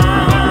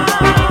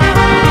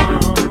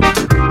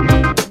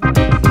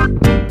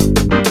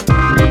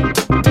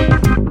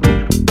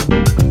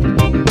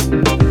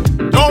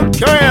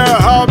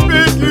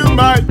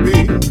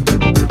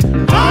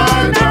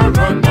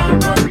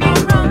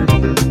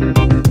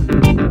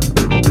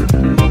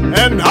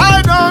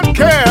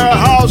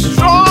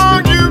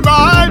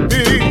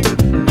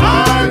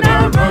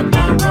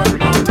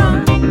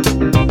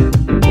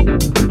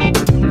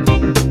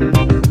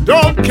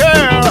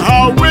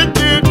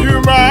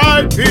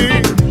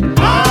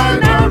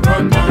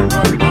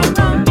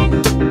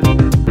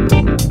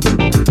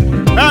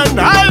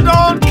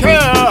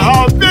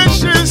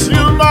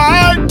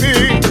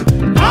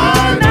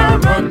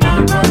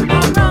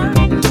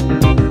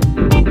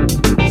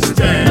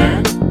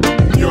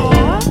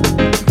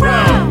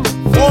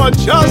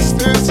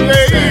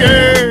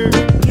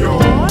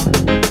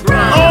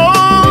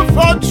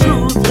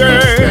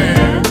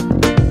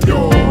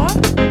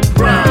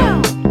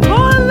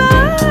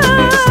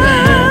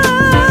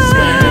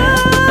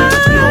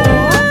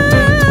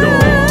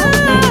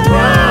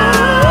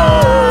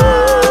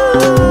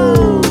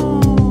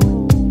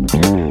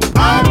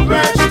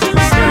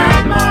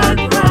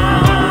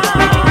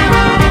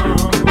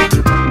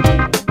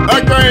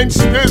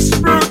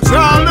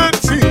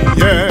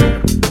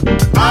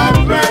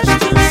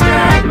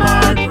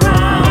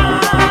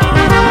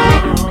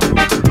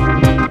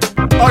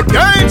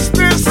against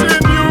this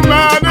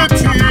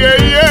inhumanity,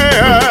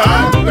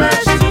 I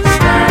pledge to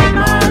stand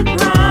my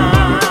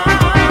ground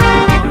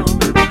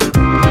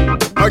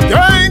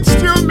against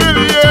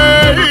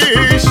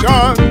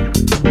humiliation.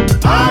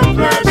 I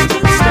pledge to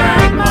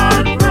stand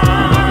my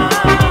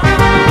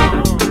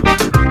ground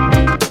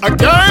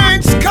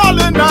against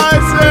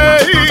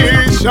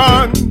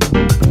colonization.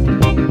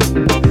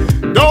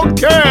 Don't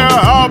care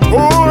how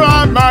poor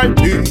I might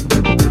be,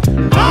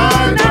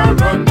 I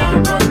never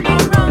run.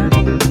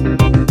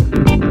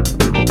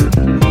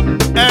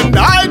 And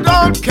I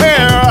don't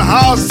care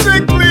how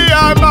sickly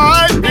I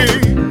might be,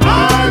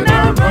 I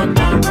never run.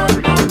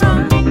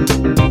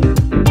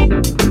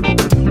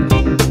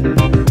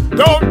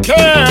 Don't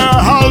care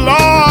how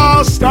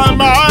lost I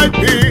might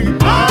be,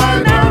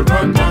 I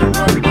never run.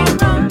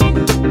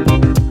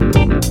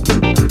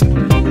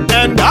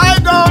 And I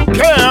don't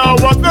care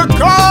what the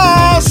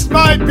cost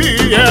might be,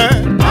 yeah.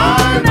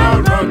 I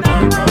never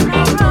run.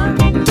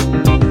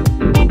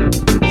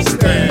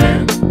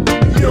 Stand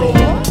your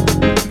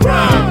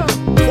ground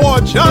for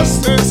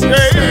justice,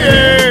 yeah.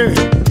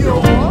 Stand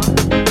your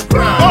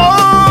ground.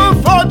 Oh,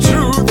 for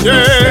truth,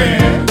 yeah.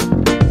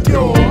 Stand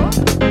your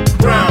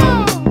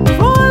ground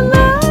for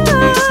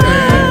love.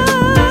 Stand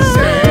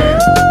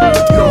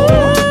your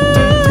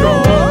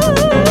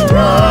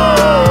ground.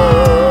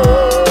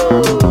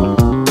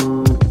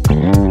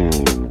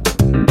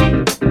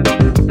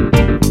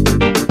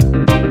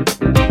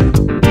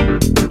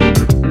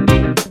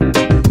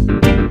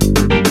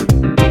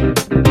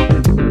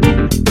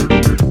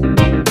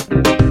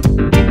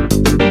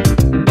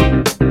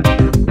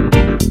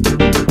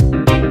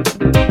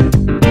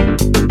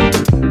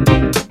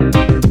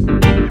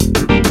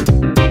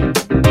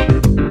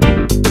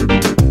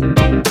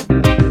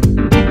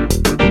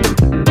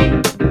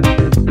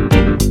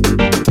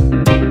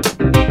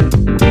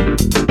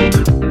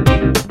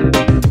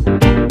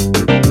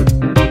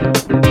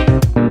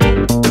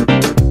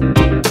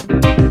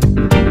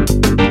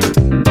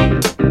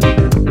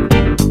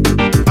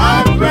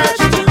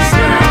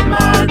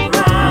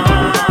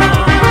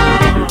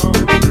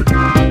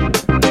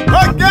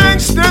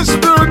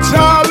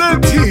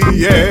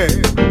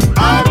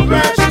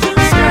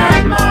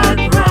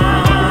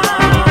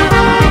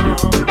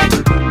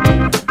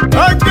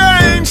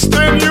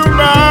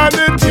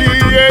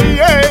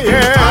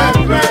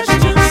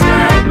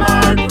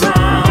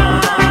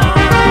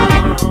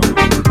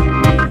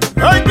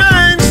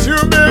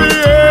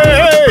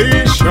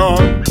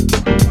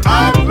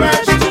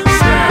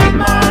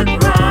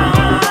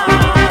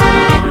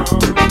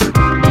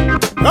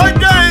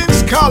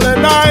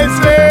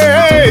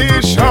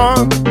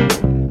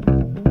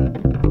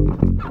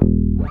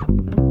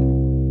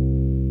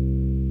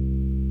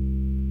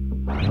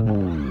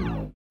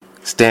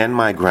 Stand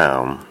My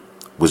Ground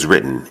was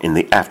written in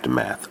the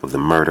aftermath of the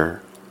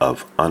murder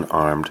of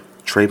unarmed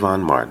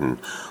Trayvon Martin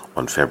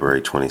on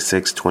February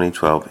 26,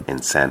 2012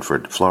 in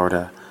Sanford,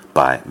 Florida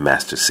by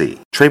Master C.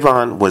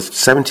 Trayvon was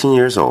 17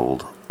 years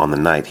old on the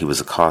night he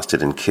was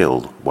accosted and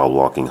killed while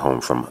walking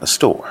home from a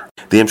store.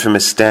 The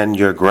infamous Stand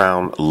Your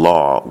Ground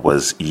law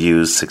was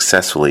used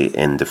successfully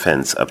in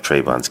defense of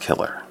Trayvon's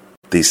killer.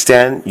 The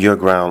Stand Your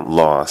Ground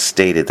law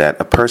stated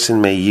that a person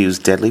may use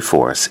deadly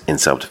force in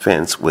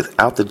self-defense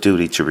without the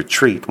duty to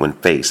retreat when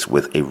faced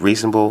with a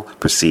reasonable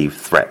perceived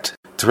threat.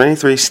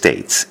 23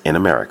 states in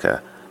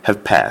America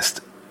have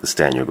passed the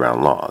Stand Your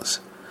Ground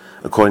laws.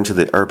 According to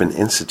the Urban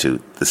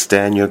Institute, the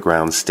Stand Your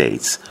Ground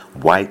states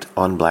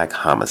white-on-black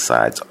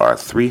homicides are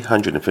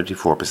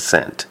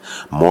 354%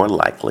 more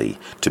likely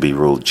to be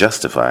ruled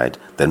justified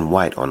than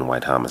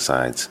white-on-white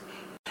homicides.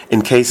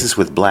 In cases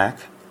with black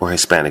or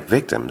Hispanic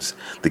victims,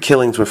 the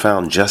killings were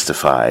found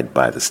justified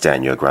by the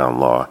Stand Your Ground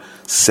law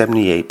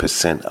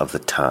 78% of the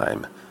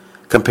time,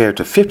 compared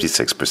to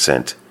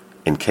 56%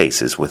 in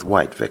cases with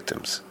white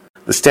victims.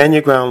 The Stand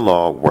Your Ground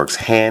law works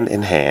hand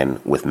in hand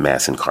with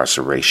mass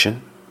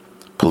incarceration,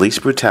 police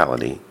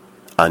brutality,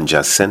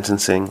 unjust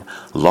sentencing,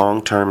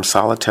 long-term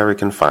solitary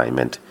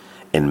confinement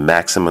in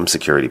maximum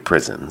security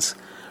prisons,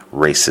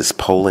 racist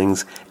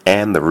pollings,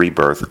 and the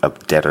rebirth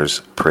of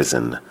debtors'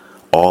 prison,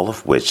 all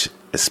of which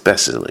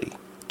especially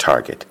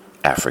target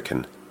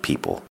African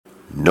people.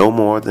 Now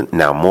more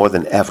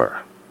than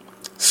ever,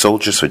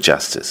 soldiers for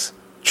justice,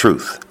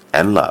 truth,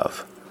 and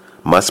love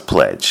must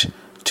pledge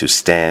to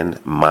stand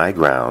my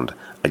ground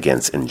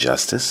against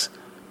injustice,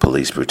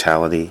 police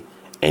brutality,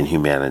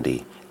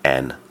 inhumanity,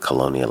 and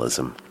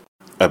colonialism.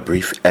 A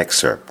brief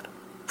excerpt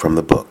from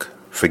the book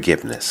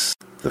Forgiveness,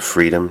 The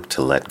Freedom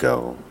to Let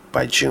Go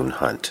by June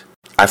Hunt.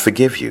 I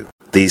forgive you.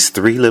 These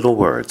three little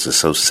words are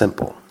so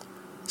simple,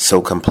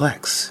 so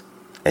complex,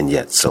 and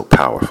yet so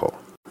powerful.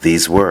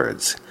 These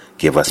words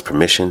give us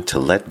permission to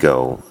let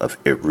go of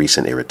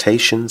recent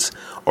irritations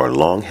or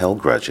long-held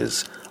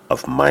grudges,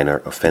 of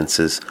minor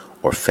offenses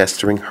or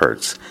festering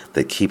hurts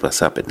that keep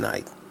us up at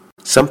night.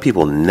 Some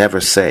people never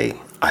say,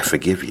 I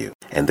forgive you,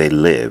 and they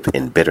live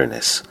in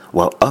bitterness,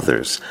 while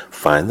others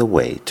find the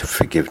way to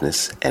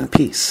forgiveness and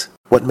peace.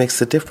 What makes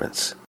the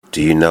difference?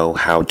 Do you know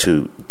how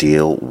to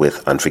deal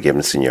with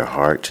unforgiveness in your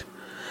heart?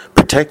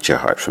 Protect your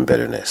heart from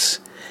bitterness.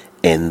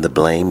 End the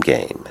blame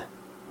game.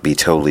 Be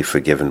totally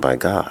forgiven by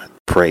God.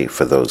 Pray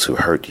for those who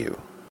hurt you.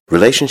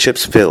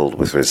 Relationships filled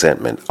with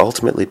resentment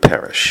ultimately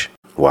perish,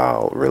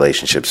 while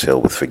relationships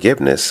filled with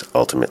forgiveness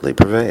ultimately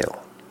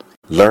prevail.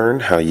 Learn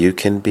how you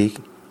can be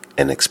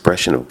an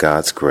expression of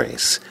God's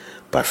grace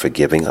by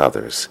forgiving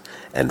others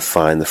and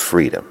find the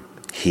freedom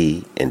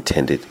He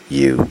intended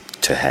you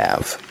to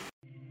have.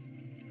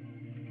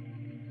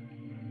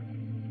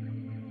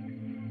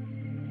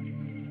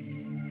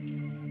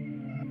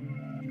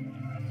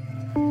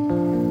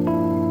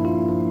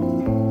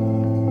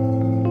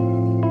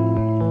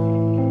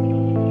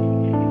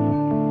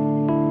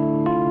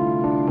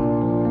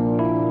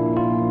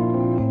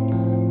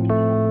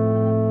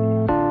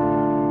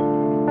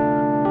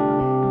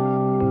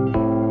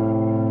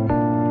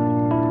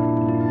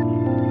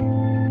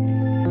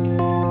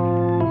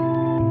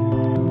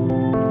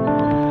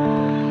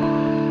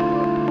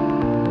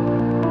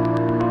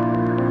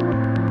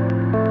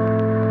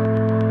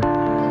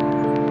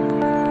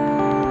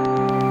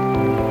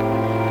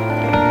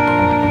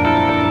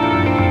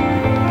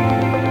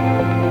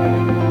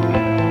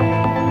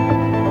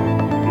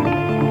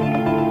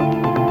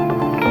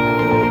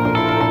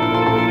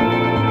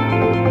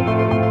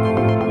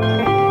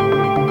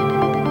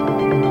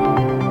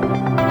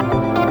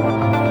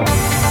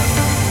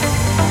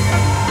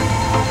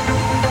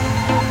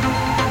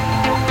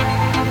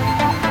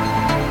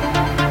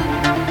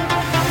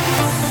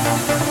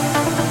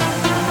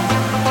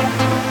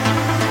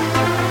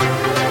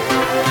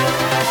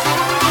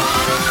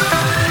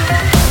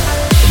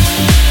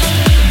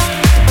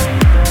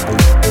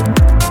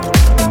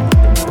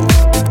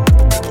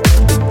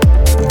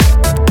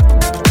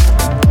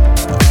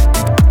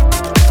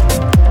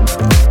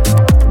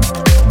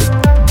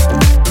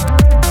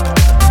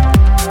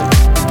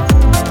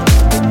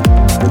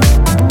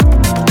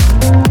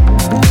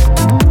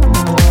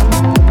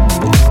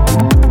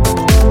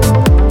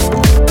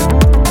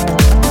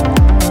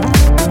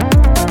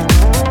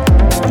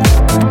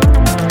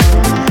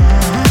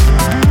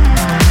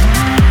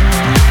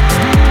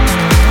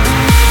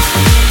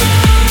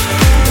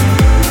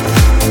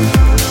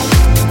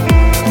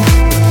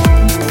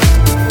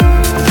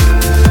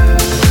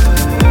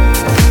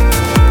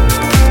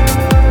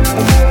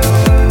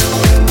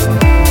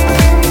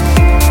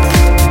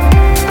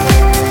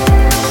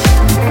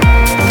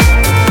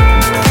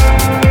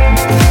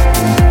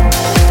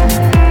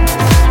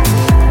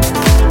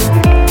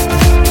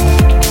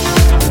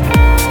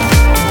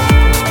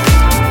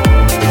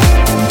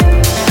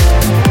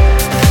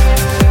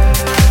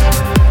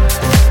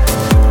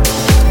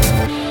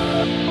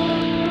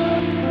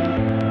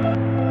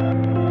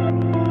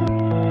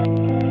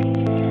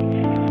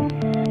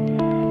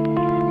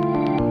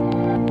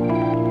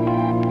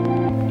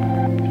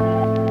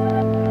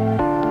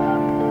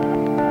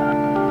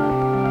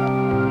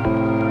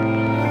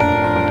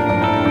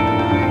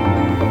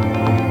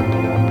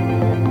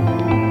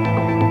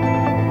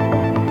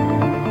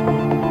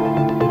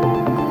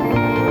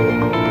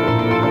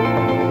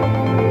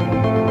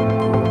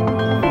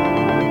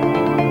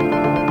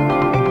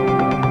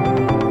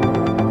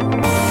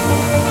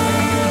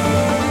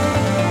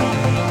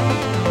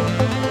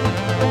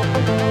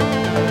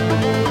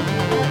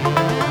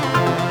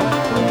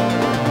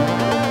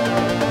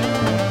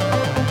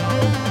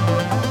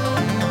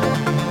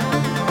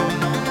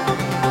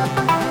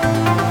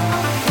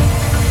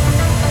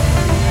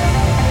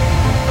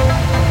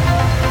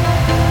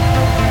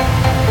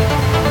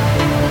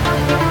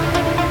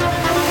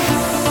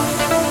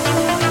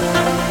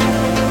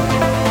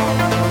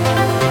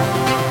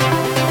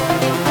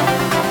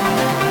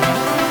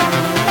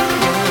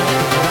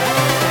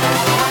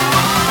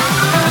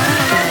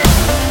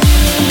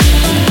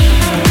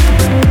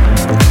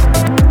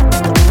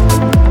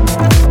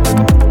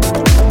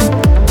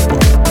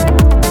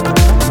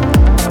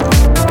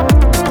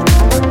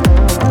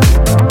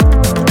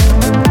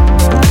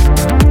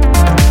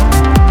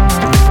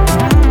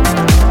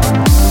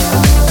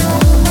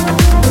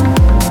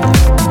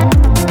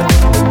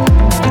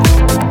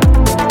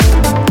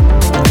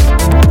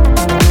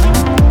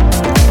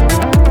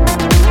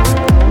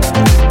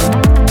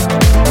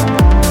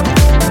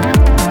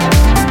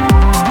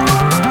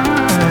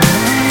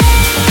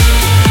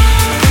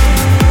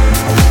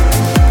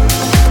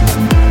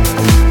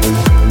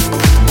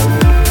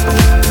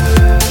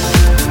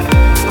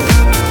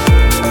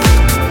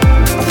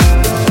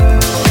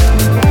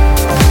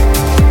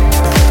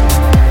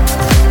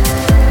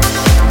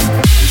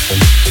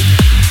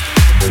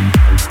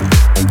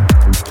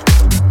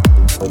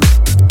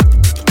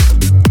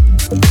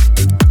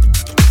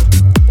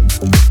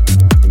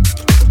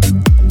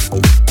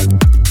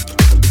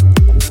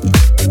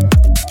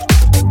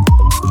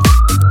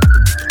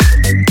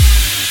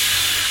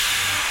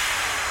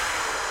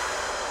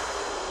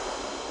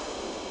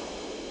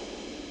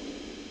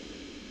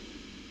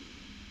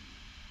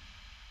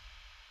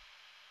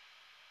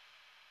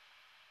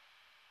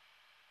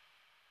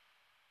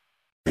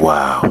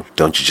 Wow,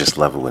 don't you just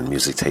love it when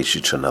music takes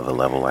you to another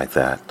level like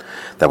that?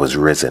 That was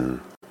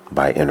Risen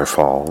by Inner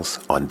Falls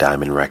on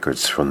Diamond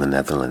Records from the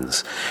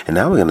Netherlands. And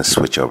now we're going to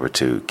switch over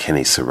to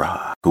Kenny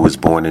Sarah, who was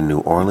born in New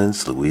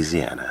Orleans,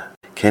 Louisiana.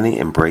 Kenny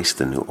embraced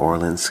the New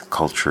Orleans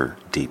culture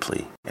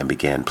deeply and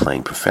began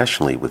playing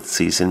professionally with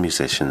seasoned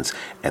musicians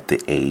at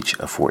the age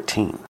of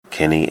 14.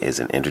 Kenny is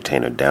an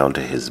entertainer down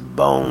to his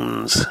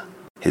bones.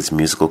 His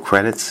musical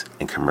credits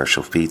and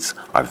commercial feats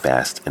are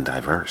vast and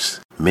diverse.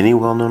 Many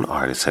well-known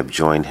artists have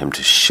joined him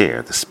to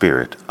share the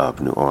spirit of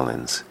New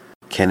Orleans.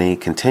 Kenny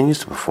continues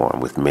to perform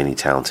with many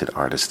talented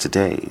artists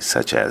today,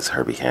 such as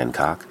Herbie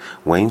Hancock,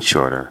 Wayne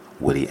Shorter,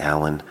 Woody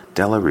Allen,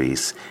 Della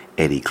Reese,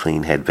 Eddie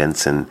Cleanhead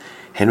Benson,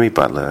 Henry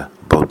Butler,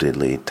 Bo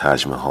Diddley,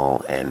 Taj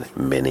Mahal, and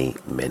many,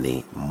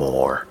 many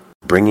more.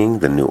 Bringing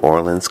the New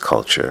Orleans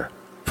culture,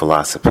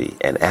 philosophy,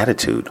 and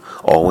attitude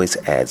always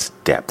adds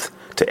depth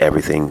to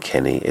everything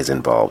Kenny is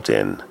involved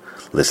in.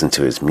 Listen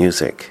to his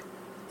music,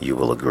 you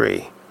will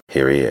agree.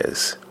 Here he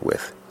is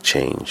with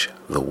Change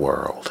the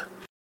World.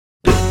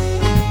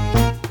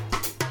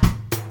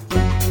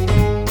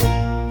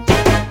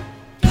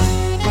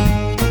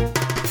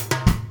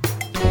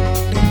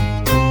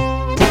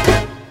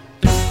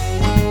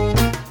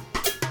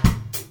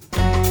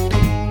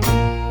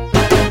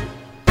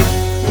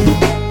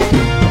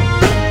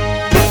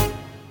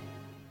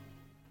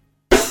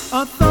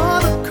 A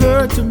thought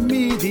occurred to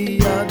me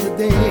the other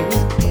day.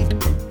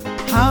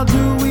 How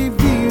do we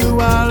view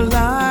our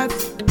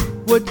lives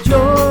with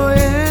joy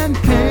and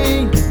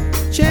pain?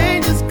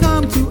 Changes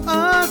come to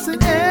us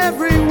in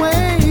every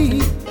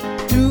way.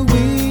 Do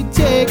we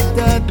take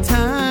the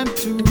time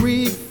to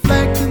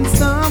reflect in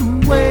some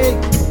way?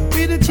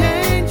 Be the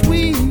change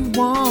we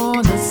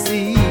want to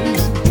see.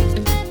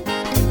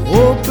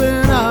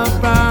 Open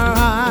up our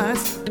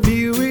eyes,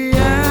 view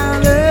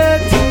reality.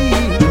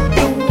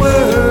 The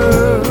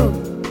world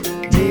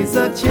needs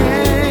a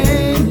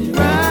change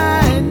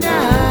right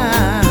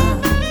now.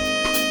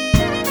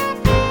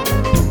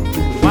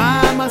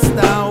 Why must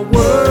our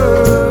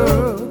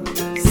world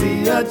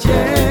see a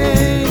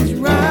change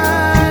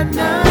right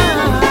now?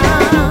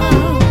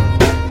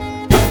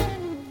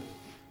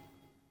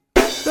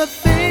 The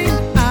thing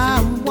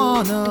I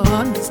wanna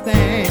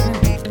understand,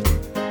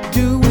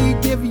 do we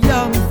give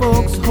young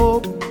folks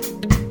hope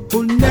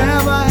who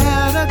never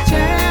had a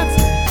chance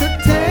to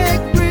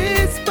take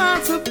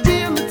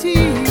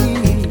responsibility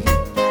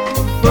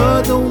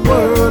for the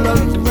world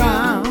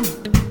around?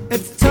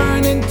 It's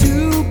turning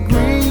to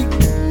greed.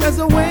 There's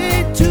a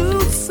way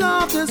to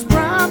solve this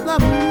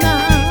problem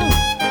now.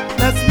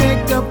 Let's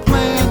make a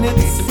planet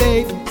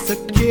safe,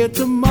 secure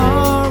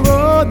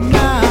tomorrow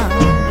now.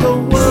 The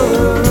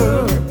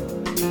world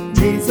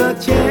needs a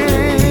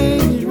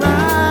change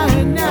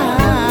right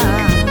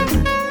now.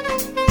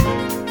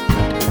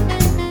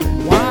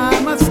 Why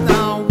must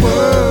our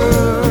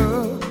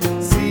world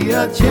see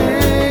a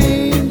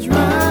change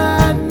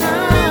right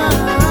now?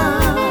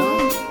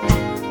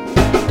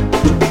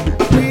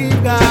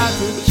 We've got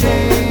to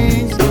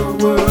change the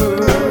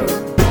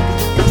world.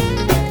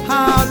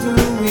 How do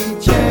we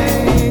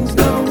change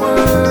the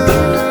world?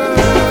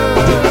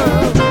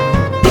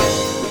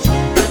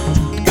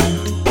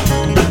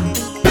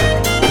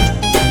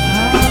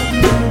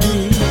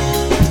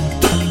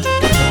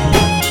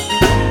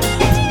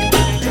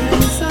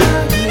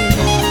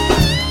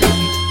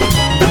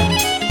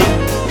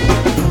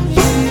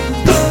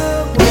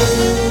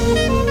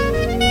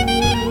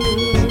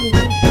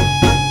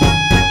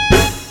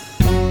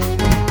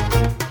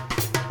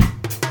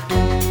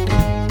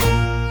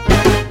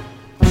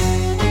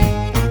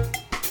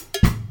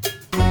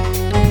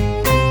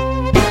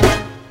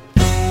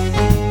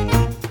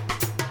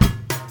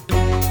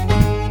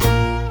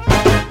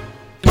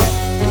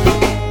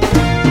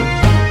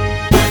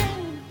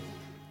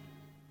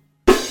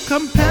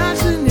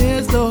 Compassion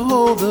is the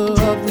holder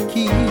of the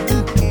key.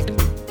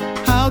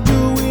 How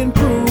do we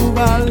improve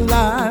our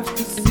lives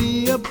to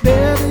see a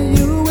better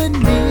you and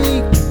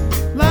me?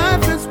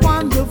 Life is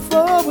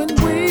wonderful when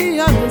we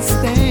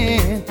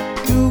understand.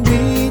 Do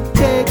we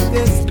take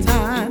this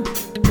time,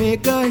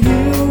 make a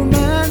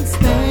human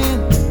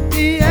stand?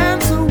 The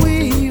answer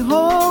we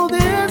hold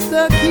is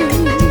the key.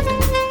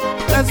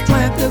 Let's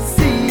plant the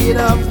seed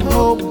of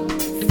hope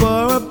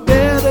for a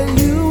better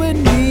you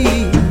and me.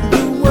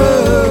 The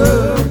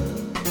world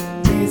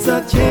needs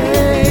a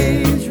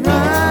change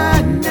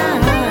right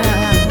now.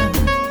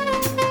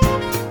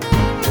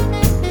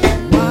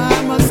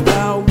 Why must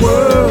our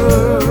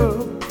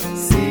world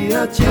see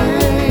a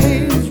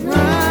change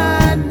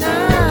right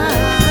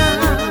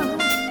now?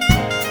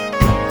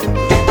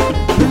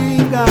 We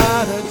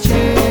gotta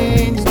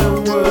change the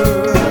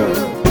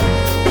world.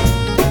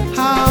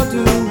 How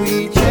do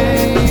we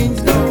change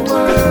the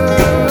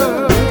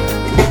world?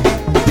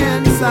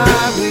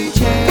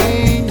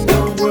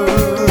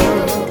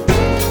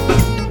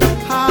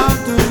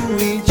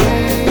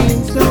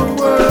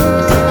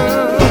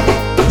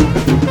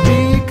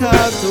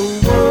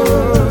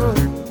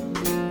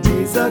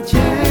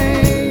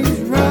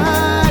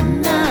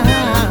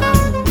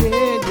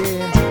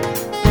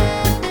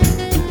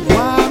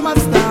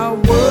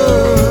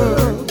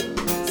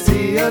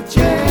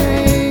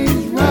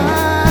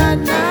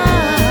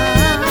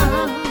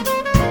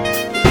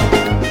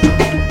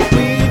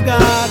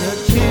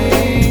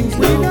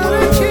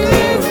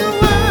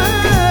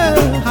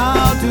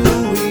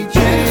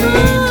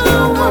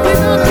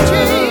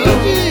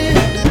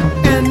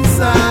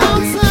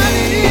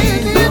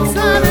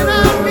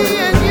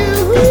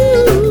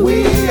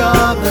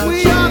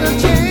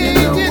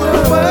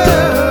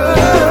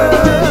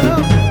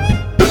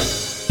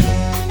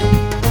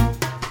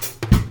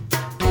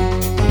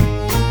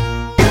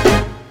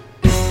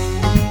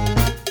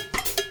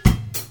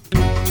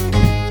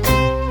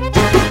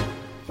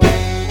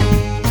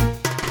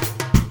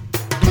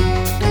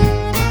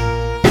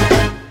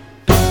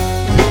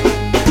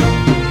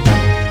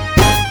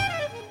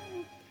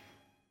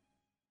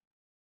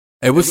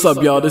 what's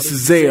up, y'all? This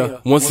is Zaya.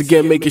 Once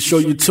again, making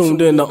sure you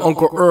tuned in to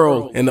Uncle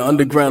Earl and the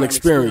Underground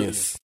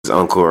Experience. This is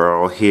Uncle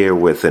Earl here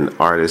with an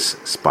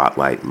artist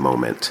spotlight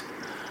moment.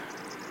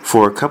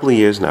 For a couple of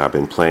years now, I've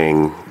been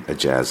playing a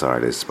jazz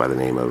artist by the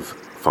name of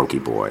Funky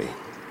Boy.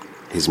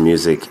 His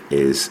music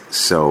is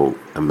so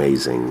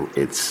amazing.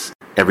 It's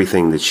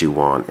everything that you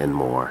want and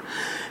more.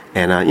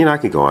 And, I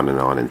could go on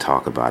and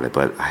talk about it,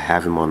 but I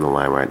have him on the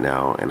line right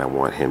now, and I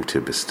want him to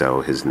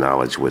bestow his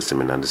knowledge, wisdom,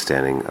 and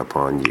understanding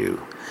upon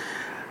you.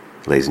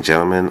 Ladies and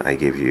gentlemen, I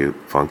give you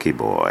Funky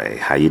Boy.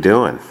 How you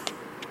doing?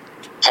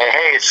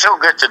 Hey, it's so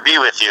good to be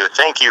with you.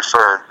 Thank you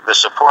for the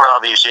support all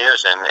these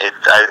years, and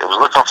I was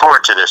looking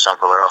forward to this,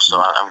 Uncle Earl,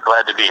 so I'm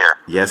glad to be here.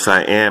 Yes,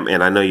 I am,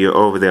 and I know you're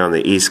over there on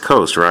the East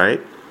Coast,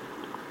 right?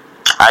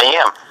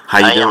 I am. How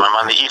you doing? I'm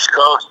on the East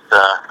Coast.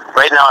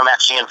 Right now I'm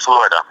actually in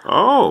Florida.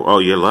 Oh,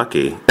 you're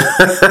lucky.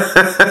 That's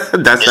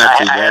not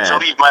too bad. I had to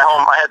leave my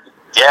home. I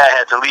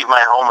had to leave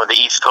my home on the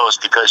East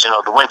Coast because,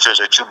 the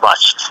winters are too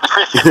much.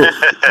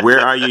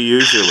 Where are you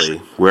usually?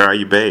 Where are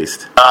you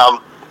based?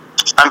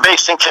 I'm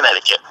based in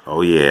Connecticut.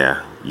 Oh,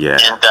 yeah.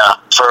 And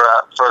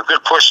for a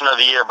good portion of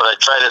the year, but I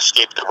try to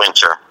escape the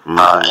winter.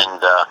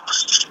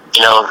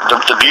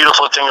 The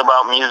beautiful thing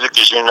about music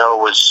is, when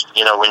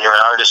you're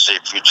an artist,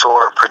 if you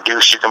tour or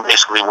produce, you can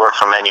basically work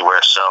from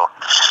anywhere. So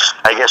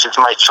I guess it's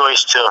my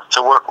choice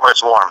to work where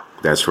it's warm.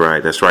 That's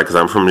right, because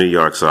I'm from New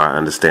York, so I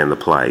understand the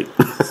plight.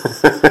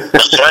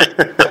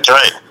 That's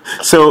right.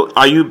 So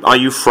are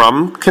you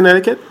from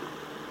Connecticut?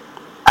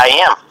 I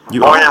am.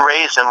 Born and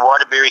raised in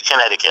Waterbury,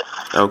 Connecticut.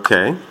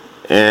 Okay.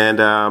 And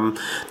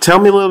tell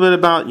me a little bit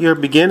about your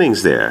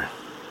beginnings there.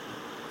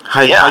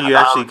 How you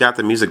actually got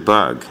the music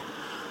bug.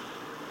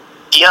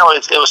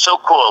 It was so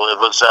cool. It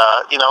was,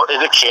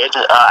 as a kid,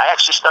 I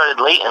actually started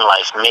late in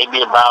life,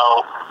 maybe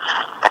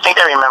I think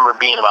I remember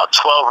being about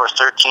 12 or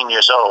 13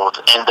 years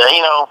old. And,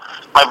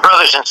 my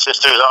brothers and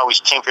sisters always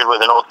tinkered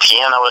with an old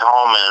piano at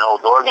home and an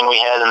old organ we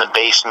had in the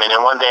basement.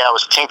 And one day I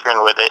was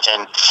tinkering with it,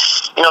 and,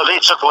 they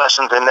took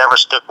lessons and never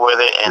stuck with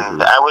it.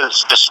 And I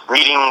was just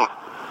reading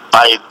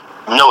by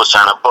notes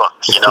on a book,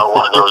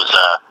 one of those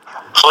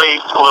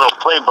little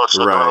playbooks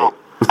with little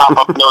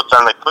pop-up notes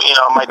on the,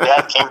 my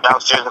dad came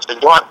downstairs and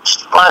said, you want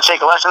to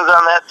take lessons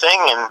on that thing?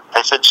 And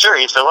I said, sure.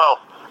 He said, well,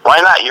 why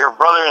not? Your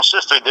brother and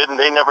sister did, and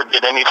they never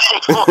did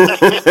anything.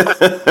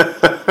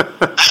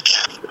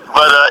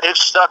 But it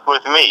stuck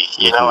with me.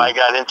 I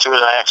got into it,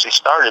 and I actually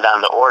started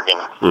on the organ.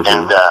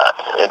 And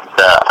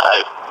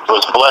I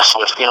was blessed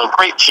with,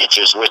 great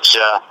teachers, which,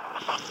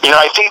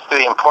 I think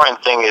the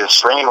important thing is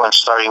for anyone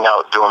starting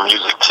out doing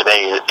music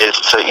today is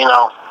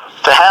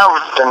to have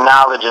the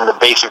knowledge and the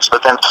basics,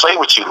 but then play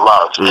what you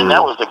love. And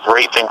that was the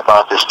great thing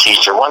about this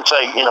teacher. Once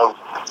I,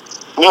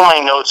 knew my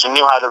notes and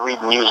knew how to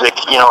read music,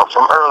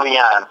 from early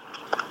on,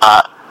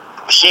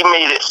 he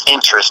made it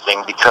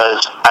interesting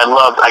because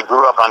I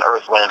grew up on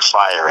Earth, Wind, and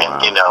Fire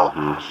and,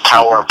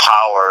 Tower of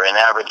Power and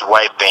Average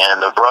White Band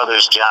and the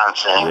Brothers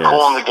Johnson and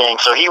Kool and the Gang.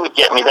 So he would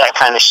get me that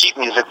kind of sheet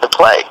music to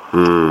play,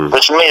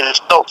 which made it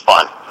so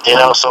fun,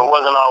 so it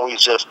wasn't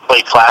always just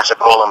play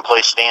classical and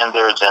play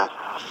standards, and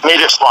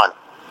made it fun.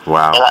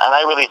 Wow. And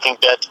I really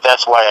think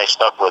that's why I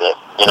stuck with it,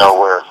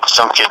 where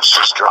some kids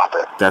just drop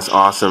it. That's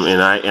awesome,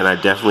 and I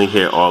definitely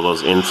hear all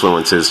those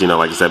influences.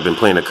 Like I said, I've been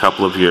playing a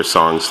couple of your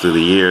songs through the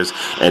years,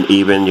 and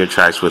even your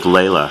tracks with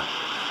Layla,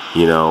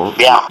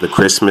 the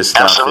Christmas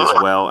stuff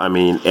as well. I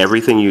mean,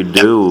 everything you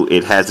do,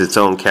 it has its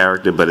own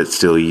character, but it's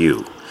still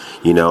you.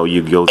 You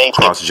go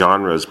across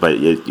genres, but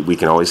we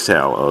can always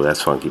tell,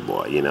 that's Funky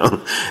Boy,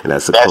 and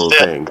that's the cool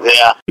thing.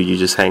 Yeah. You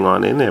just hang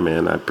on in there,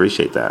 man. I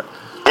appreciate that.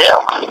 Yeah,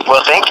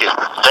 well, thank you.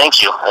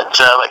 It's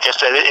like I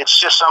said, it's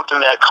just something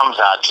that comes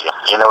out to you.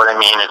 You know what I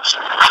mean?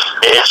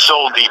 It's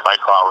soul deep, I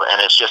call it,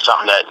 and it's just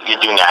something that you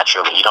do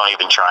naturally. You don't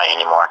even try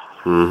anymore.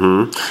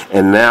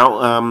 And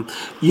now,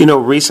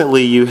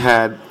 recently you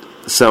had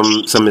some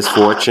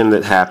misfortune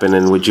that happened,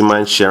 and would you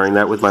mind sharing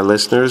that with my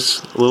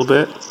listeners a little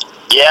bit?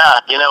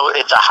 Yeah,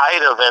 it's a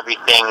height of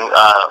everything.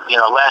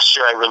 Last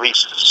year I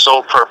released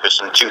Soul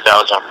Purpose in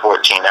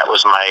 2014. That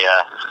was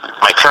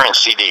my current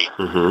CD,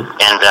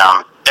 and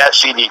that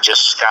CD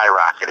just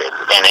skyrocketed,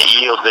 and it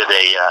yielded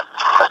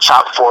a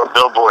top 4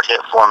 Billboard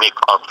hit for me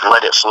called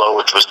Let It Flow,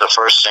 which was the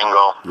first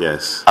single.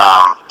 Yes.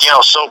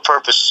 Soul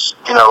Purpose,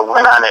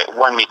 went on it,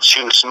 won me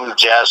 2 Smooth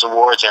Jazz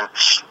Awards, and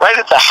right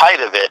at the height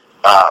of it,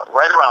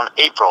 right around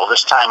April,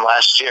 this time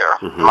last year,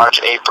 March,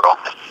 April,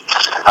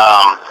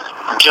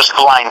 just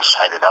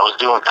blindsided. I was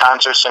doing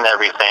concerts and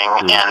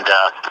everything, and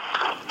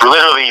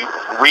literally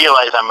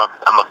realized I'm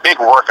a big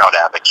workout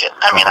advocate.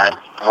 I mean, I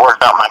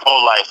worked out my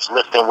whole life,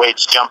 lifting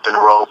weights, jumping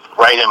rope,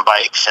 riding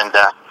bikes, and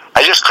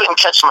I just couldn't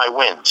catch my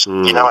winds.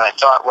 And I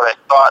thought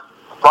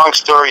long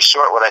story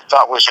short, what I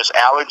thought was just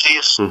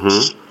allergies.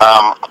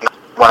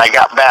 When I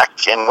got back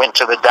and went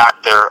to the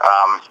doctor,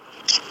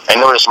 I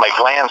noticed my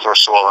glands were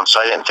swollen,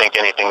 so I didn't think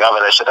anything of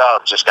it. I said,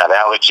 just got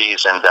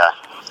allergies, and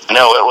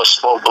no, it was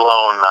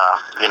full-blown,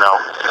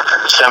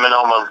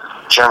 seminoma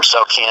germ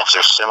cell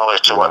cancer, similar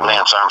to what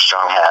Lance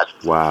Armstrong had.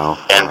 Wow.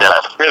 And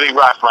really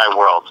rocked my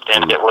world.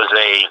 And it was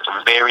a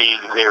very,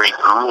 very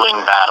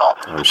grueling battle.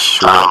 I'm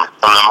sure. From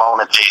the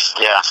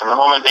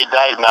moment they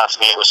diagnosed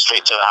me, it was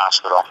straight to the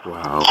hospital.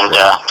 Wow.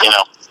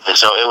 And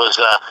so it was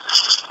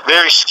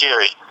very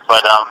scary.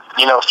 But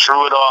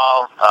through it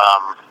all,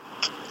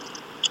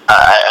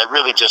 I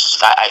really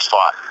I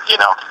fought,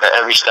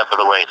 every step of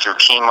the way through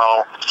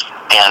chemo,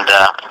 and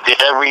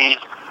did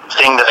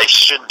everything that I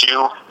should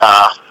do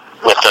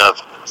with the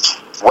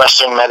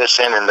Western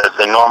medicine and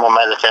the normal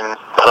medicine,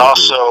 but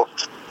also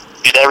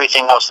did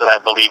everything else that I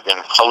believed in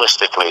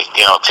holistically,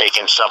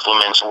 taking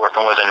supplements,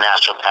 working with a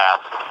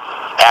naturopath,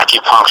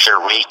 acupuncture,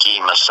 Reiki,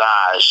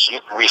 massage,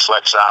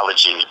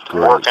 reflexology,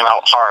 working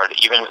out hard,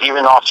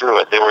 even all through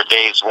it. There were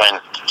days when,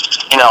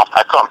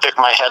 I couldn't pick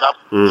my head up,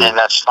 and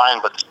that's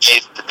fine, but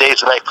the days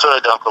that I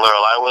could, Uncle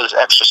Earl, I was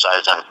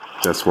exercising.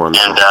 That's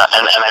wonderful. And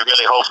I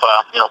really hope,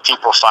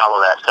 people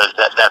follow that, because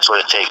that's what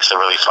it takes to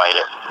really fight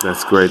it.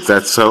 That's great.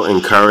 That's so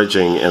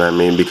encouraging, and I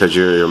mean, because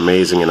you're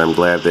amazing, and I'm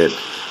glad that,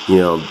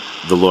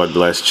 the Lord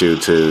blessed you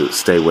to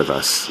stay with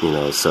us,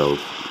 so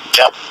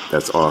yep.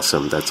 That's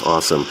awesome. That's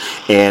awesome.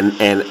 And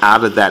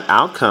out of that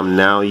outcome,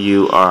 now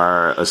you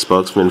are a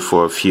spokesman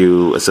for a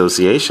few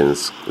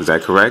associations. Is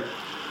that correct?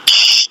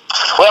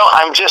 Well,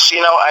 I'm just,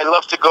 I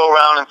love to go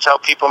around and tell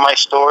people my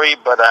story,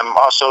 but I'm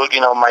also,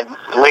 my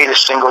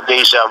latest single,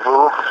 Deja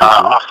Vu,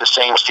 off the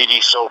same CD,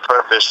 Soul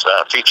Purpose,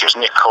 features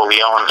Nick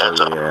Coleon,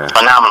 that's a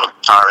phenomenal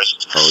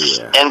guitarist.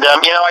 And,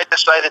 I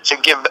decided to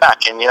give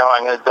back, and,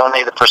 I'm going to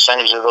donate a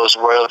percentage of those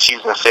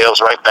royalties and sales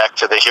right back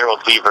to the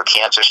Harold Beaver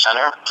Cancer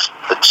Center,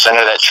 the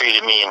center that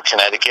treated me in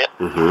Connecticut,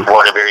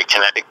 Waterbury,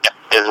 Connecticut,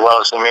 as well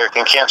as the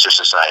American Cancer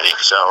Society.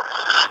 So,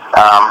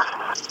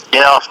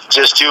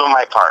 just doing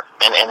my part.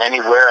 And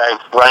anywhere I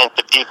run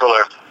into people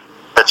or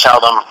to tell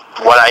them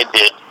what I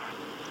did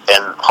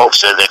in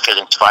hopes that it could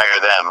inspire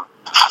them,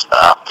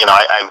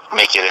 I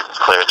make it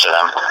clear to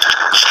them.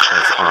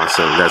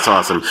 That's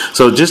awesome.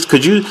 So just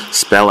could you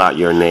spell out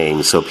your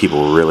name so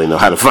people really know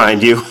how to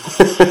find you?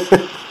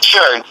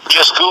 Sure.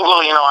 Just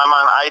Google, I'm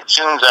on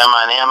iTunes, I'm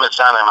on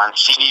Amazon, I'm on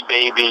CD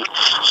Baby.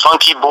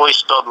 Funky Boy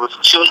spelled with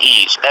 2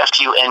 E's,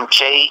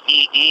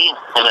 Funkee,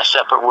 and a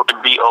separate word,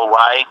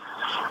 BOY.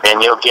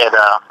 And you'll get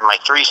my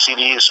 3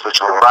 CDs,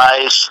 which were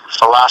Rise,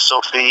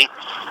 Philosophy,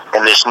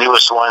 and this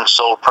newest one,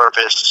 Soul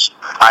Purpose,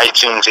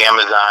 iTunes,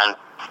 Amazon.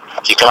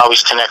 You can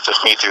always connect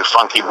with me through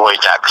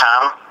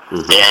funkyboy.com,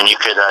 and you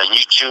could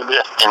YouTube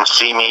it and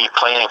see me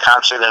playing in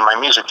concert and my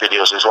music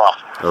videos as well.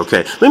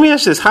 Okay. Let me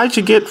ask you this. How'd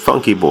you get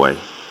Funky Boy,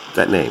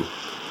 that name?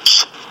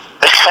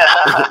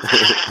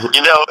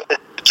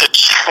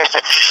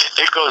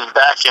 It goes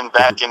back and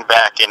back and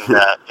back, and,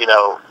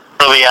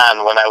 early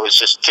on when I was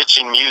just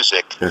pitching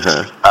music,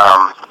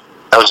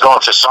 I was going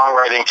to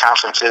songwriting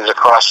conferences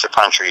across the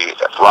country,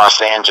 Los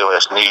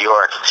Angeles, New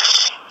York,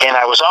 and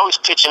I was always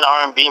pitching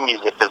R&B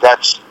music because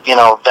that's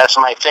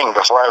my thing.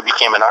 Before I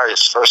became an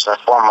artist, first and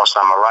foremost,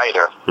 I'm a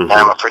writer and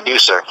I'm a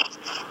producer.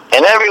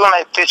 And everyone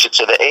I pitch it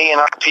to, the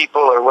A&R people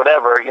or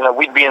whatever,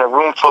 we'd be in a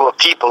room full of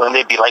people and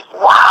they'd be like,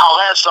 wow,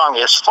 that song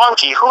is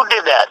funky. Who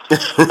did that?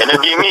 And it'd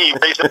be me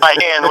raising my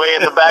hand way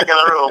in the back of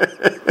the room.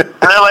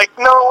 And they're like,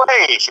 no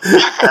way.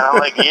 And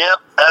I'm like,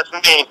 yep, that's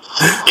me.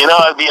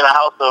 I'd be in a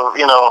house of,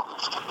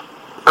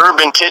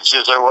 urban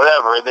pitches or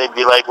whatever. And they'd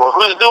be like, well,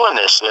 who's doing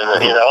this?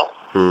 And,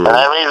 and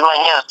I raised my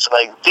hands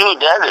like,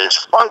 dude, that is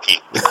funky.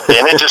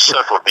 And it just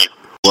stuck with me.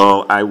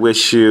 Well, I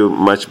wish you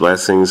much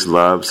blessings,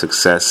 love,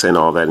 success, and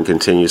all that, and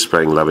continue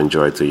spreading love and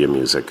joy through your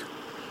music.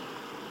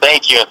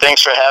 Thank you, and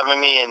thanks for having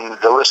me, and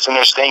the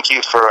listeners, thank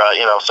you for,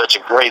 such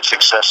a great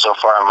success so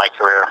far in my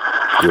career.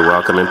 You're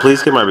welcome, and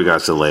please give my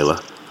regards to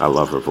Layla. I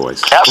love her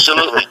voice.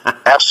 Absolutely,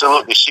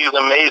 absolutely. She's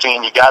amazing,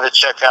 and you got to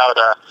check out,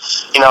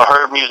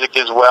 her music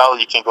as well.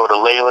 You can go to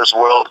Layla's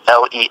World,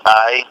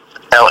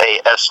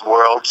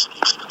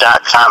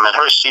 LEILASworld.com, and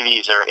her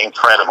CDs are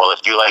incredible.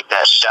 If you like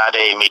that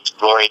Sade meets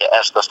Gloria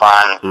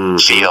Estefan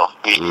feel,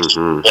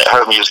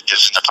 her music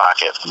is in the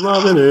pocket.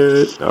 Loving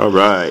it. All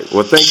right.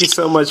 Well, thank you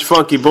so much,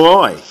 Funky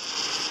Boy.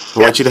 I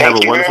want you to have a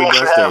wonderful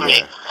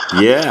birthday.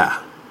 Yeah.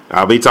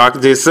 I'll be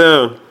talking to you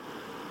soon.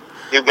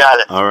 You got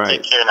it. All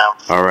right. Take care now.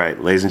 All right.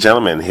 Ladies and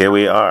gentlemen, here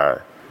we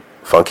are.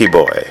 Funky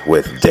Boy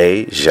with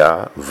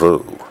Deja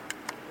Vu.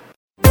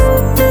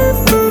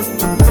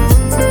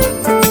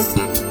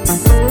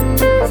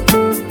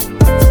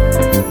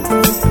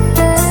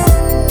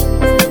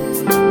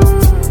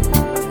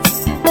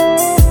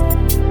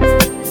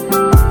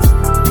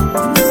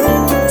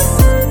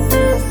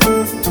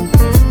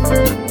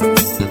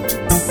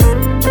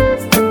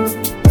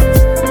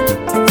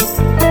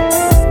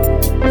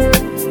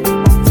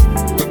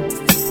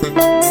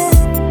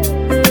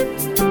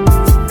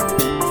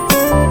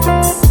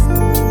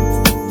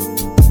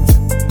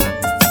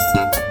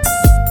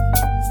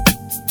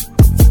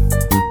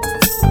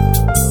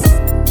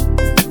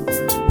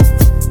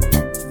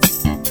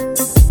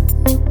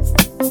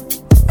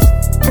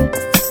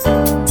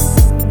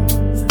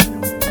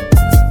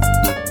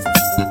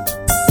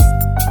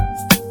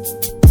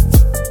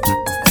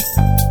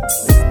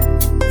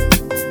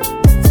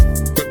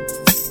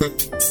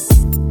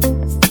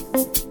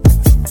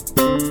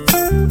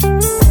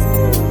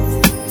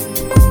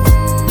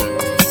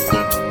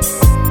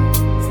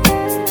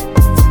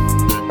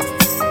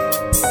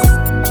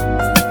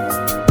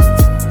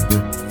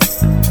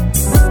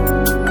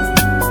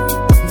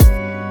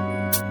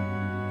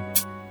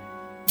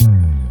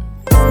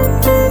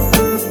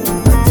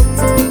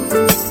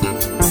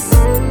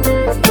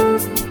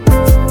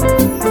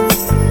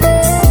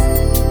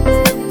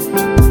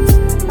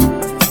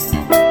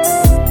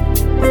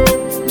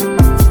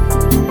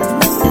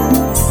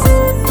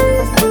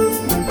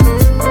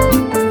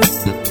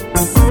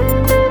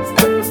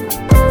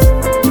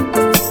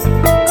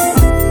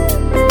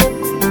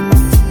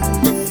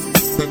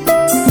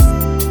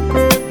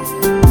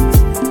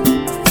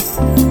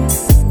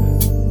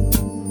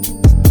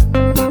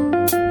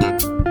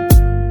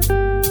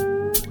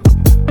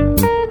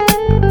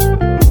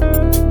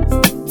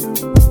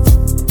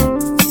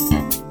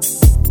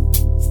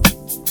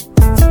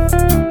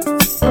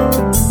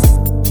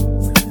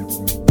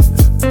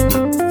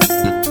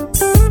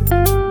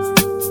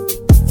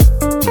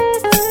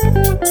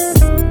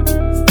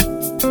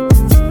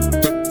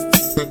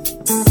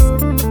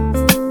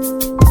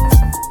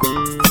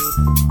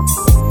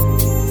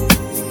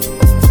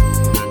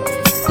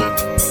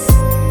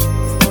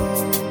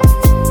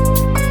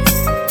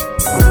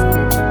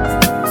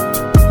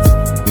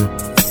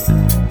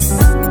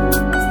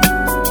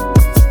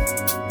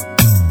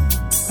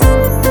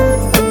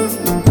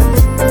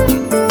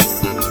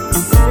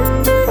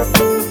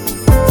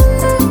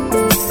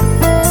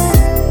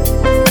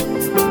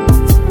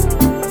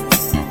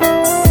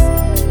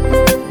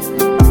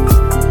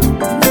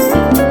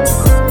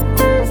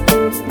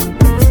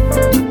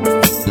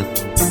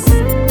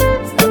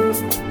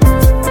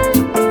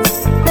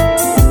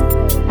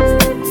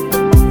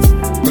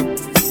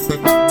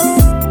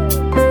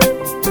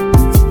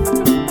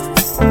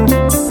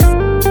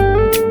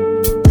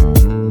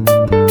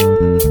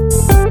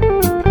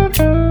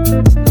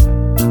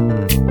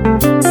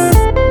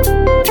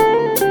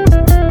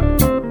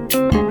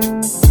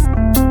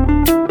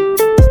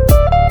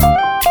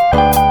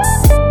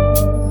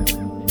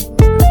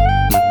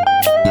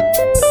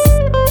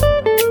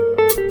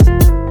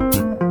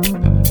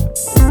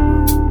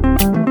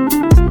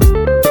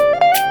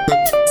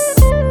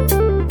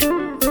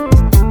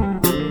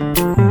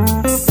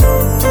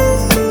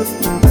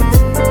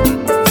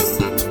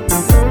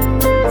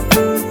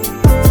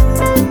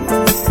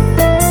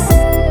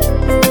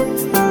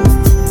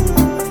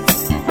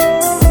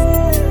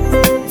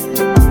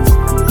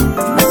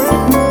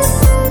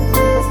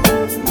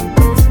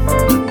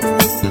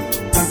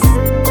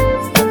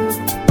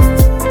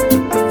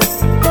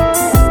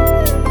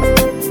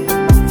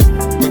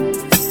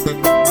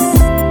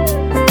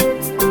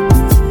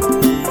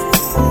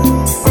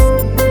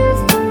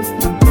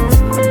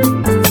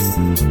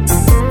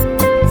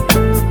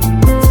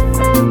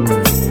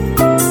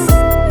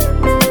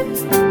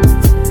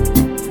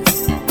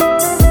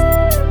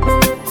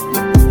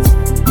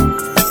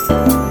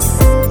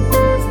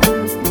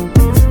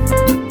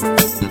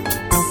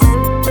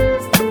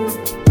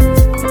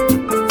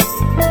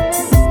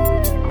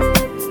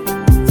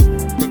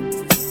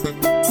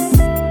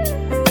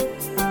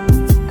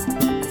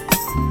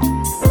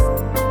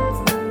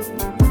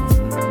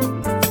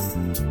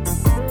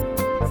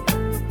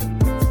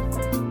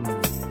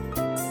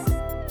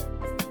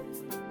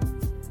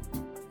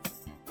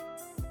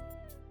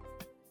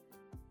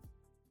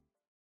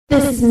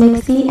 This is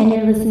Mixie, and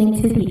you're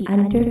listening to the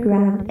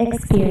Underground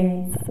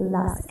Experience,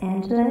 Los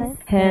Angeles.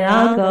 And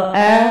Uncle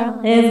Earl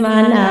is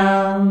my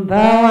number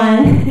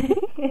one.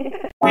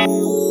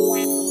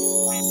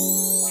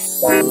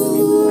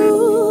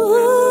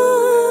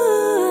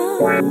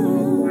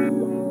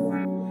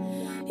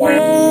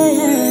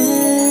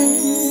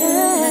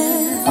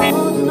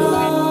 Holding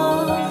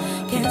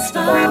on, can't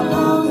stop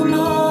holding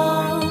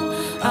on.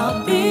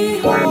 I'll be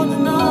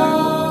holding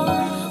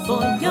on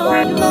for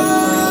your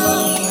love.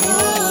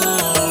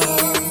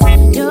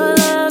 Your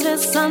love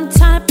is some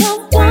type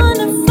of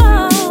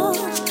wonderful.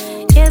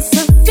 It's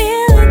a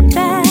feeling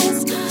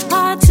that's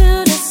hard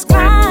to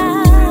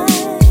describe.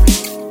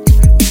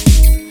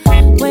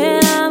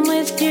 When I'm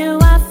with you,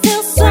 I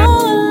feel so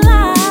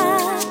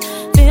alive,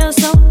 feel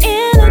so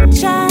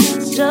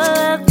energized. Your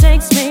love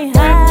takes me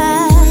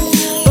high.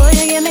 Boy,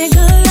 you give me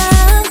good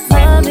love,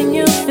 loving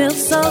you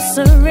feels so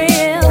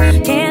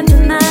surreal. Can't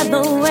deny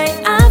the way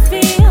I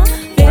feel,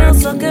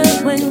 feels so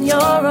good when you're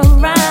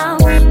around.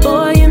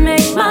 Boy, you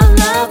make my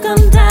love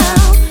come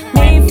down,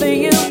 me for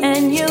you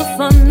and you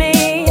for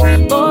me.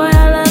 Boy,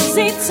 our love's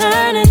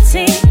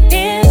eternity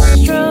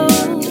is true,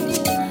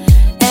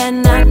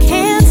 and I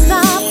can't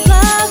stop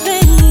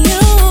loving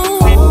you.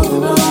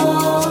 Holding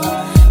on,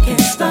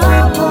 can't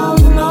stop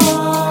holding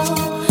on.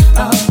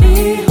 I'll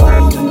be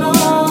holding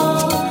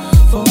on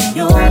for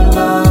your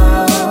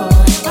love.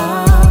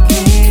 I'll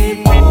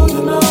keep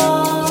holding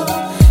on,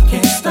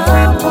 can't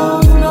stop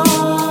holding on.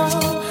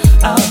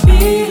 I'll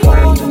be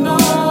holding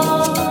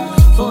on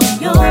for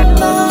your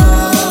love.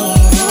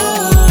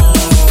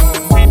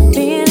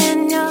 Being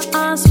in your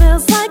arms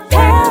feels like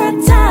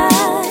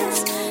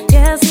paradise.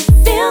 Yes, it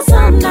feels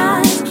so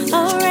nice,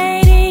 a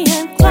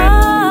radiant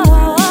glow.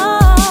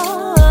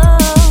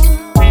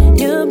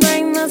 You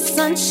bring the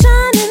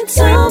sunshine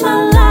into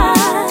my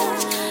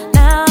life.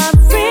 Now I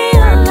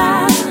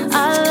realize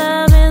our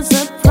love is a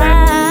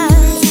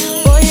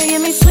prize. Boy, you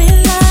give me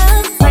sweet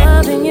love,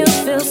 loving you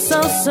feels so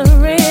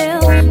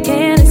surreal.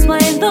 Can't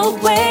explain the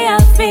way I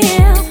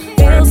feel,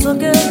 feels so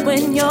good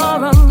when you're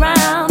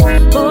around.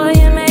 Boy,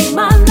 you make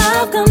my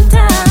love come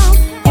down.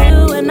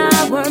 You and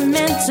I were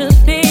meant to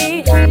be.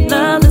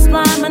 Love is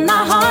blind but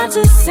not hard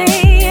to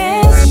see.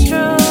 It's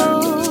true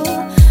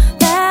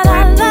that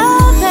I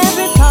love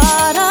every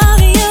part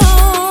of you.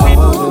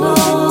 Holding on,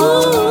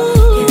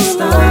 can't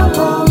stop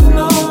holding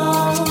on.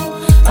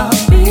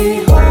 I'll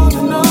be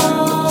holding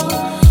on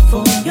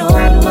for your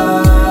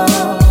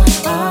love.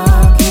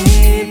 I'll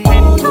keep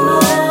holding on,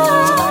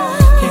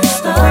 can't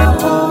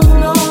stop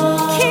holding on.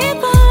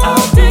 Keep on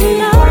I'll be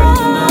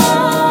holding on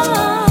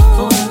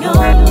for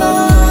your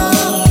love.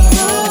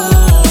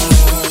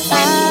 I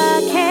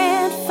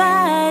can't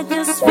fight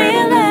this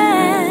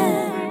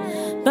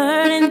feeling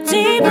burning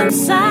deep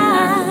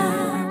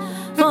inside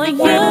for you.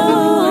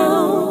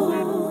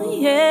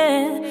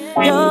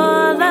 Yeah,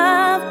 your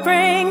love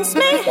brings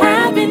me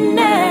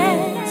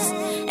happiness,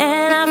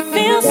 and I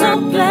feel so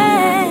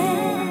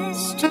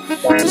blessed to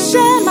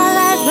share my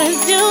life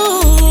with you.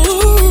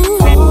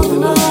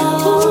 Holding on,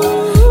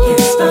 can't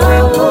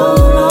stop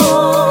holding on.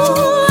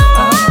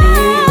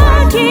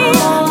 I'll keep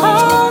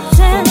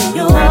holding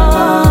your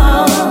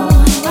love.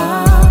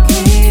 I'll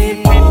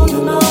keep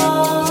holding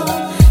on,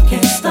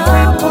 can't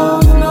stop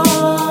holding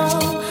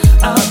on.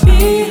 I'll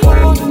be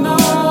holding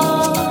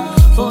on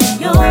for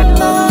your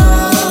love.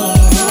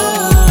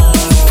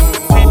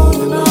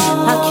 Holding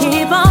on, I'll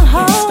keep on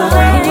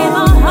holding, keep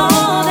on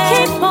holding,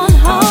 keep on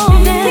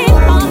holding, keep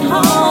on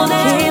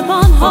holding, keep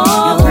on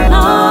holding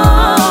on.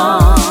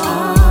 I'll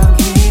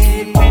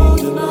keep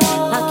holding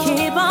on, I'll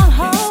keep on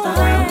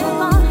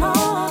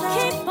holding,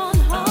 keep on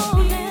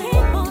holding,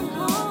 keep on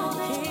holding, keep on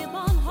holding, keep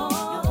on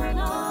holding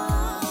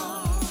on.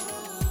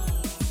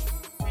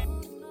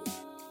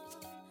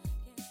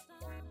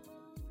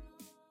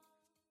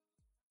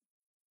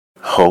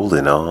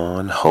 Holding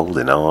on,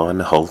 holding on,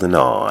 holding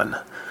on.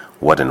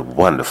 What a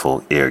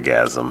wonderful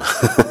eargasm.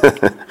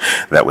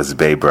 That was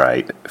Bay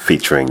Bright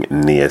featuring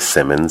Nia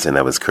Simmons, and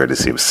that was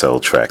courtesy of Soul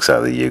Tracks out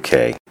of the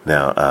UK.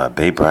 Now,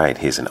 Bay Bright,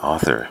 he's an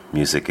author,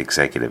 music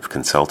executive,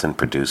 consultant,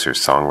 producer,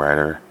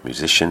 songwriter,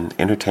 musician,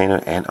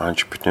 entertainer, and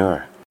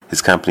entrepreneur.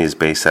 His company is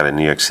based out of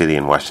New York City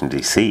and Washington,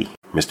 D.C.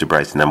 Mr.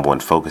 Bright's number one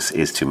focus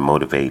is to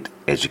motivate,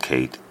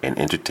 educate, and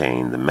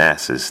entertain the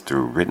masses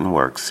through written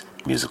works,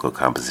 musical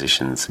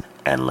compositions,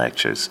 and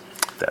lectures.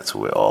 That's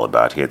what we're all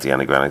about here at the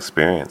Underground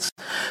Experience.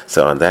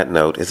 So on that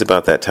note, it's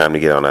about that time to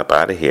get on up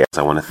out of here.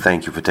 I want to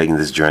thank you for taking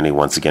this journey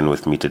once again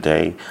with me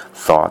today.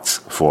 Thoughts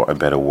for a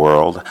better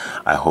world.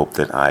 I hope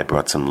that I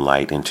brought some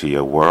light into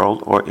your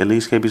world, or at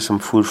least gave you some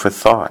food for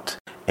thought.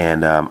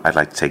 And I'd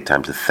like to take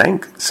time to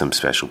thank some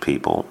special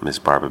people. Miss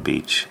Barbara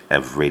Beach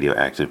of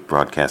Radioactive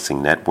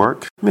Broadcasting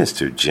Network,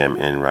 Mr. Jim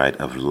Enright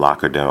of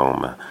Locker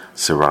Dome,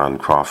 Saran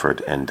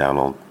Crawford and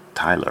Donald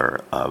Tyler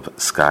of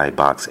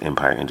Skybox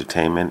Empire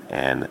Entertainment,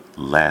 and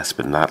last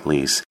but not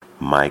least,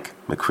 Mike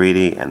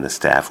McCready and the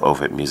staff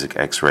over at Music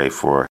X-Ray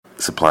for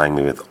supplying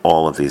me with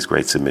all of these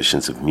great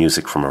submissions of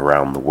music from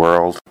around the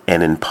world.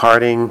 And in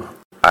parting,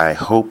 I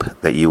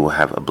hope that you will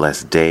have a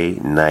blessed day,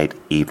 night,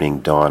 evening,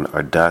 dawn,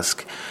 or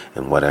dusk,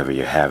 and whatever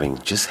you're having,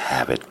 just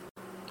have it.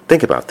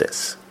 Think about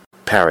this.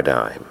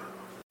 Paradigm.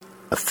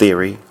 A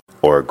theory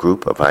or a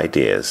group of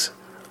ideas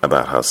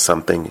about how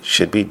something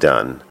should be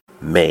done,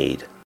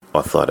 made,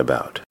 or thought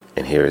about.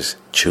 And here's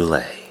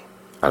Chule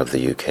out of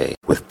the UK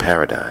with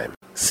Paradigm.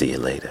 See you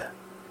later.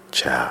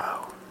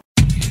 Ciao.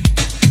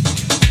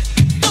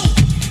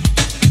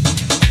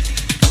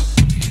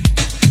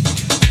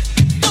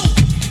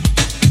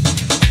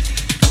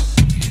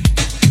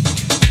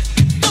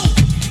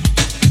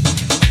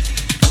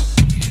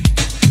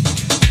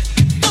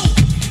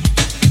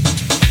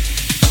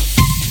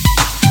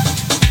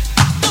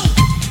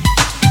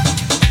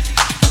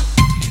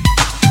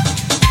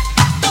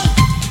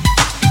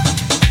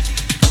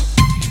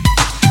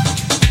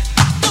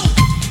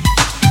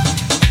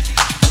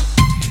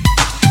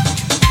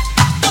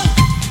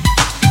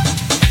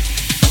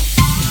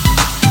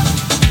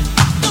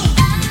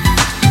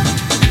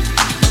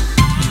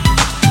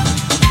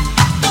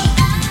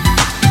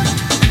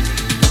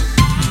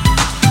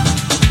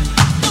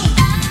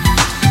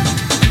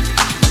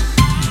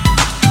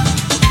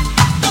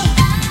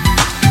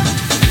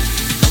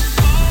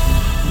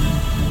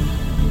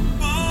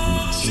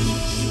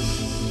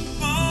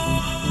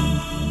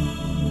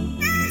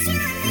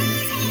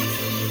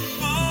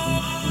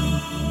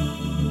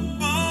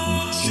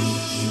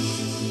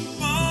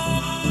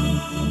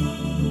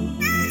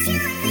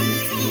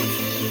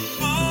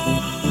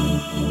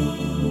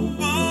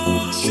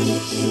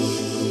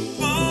 Thank you.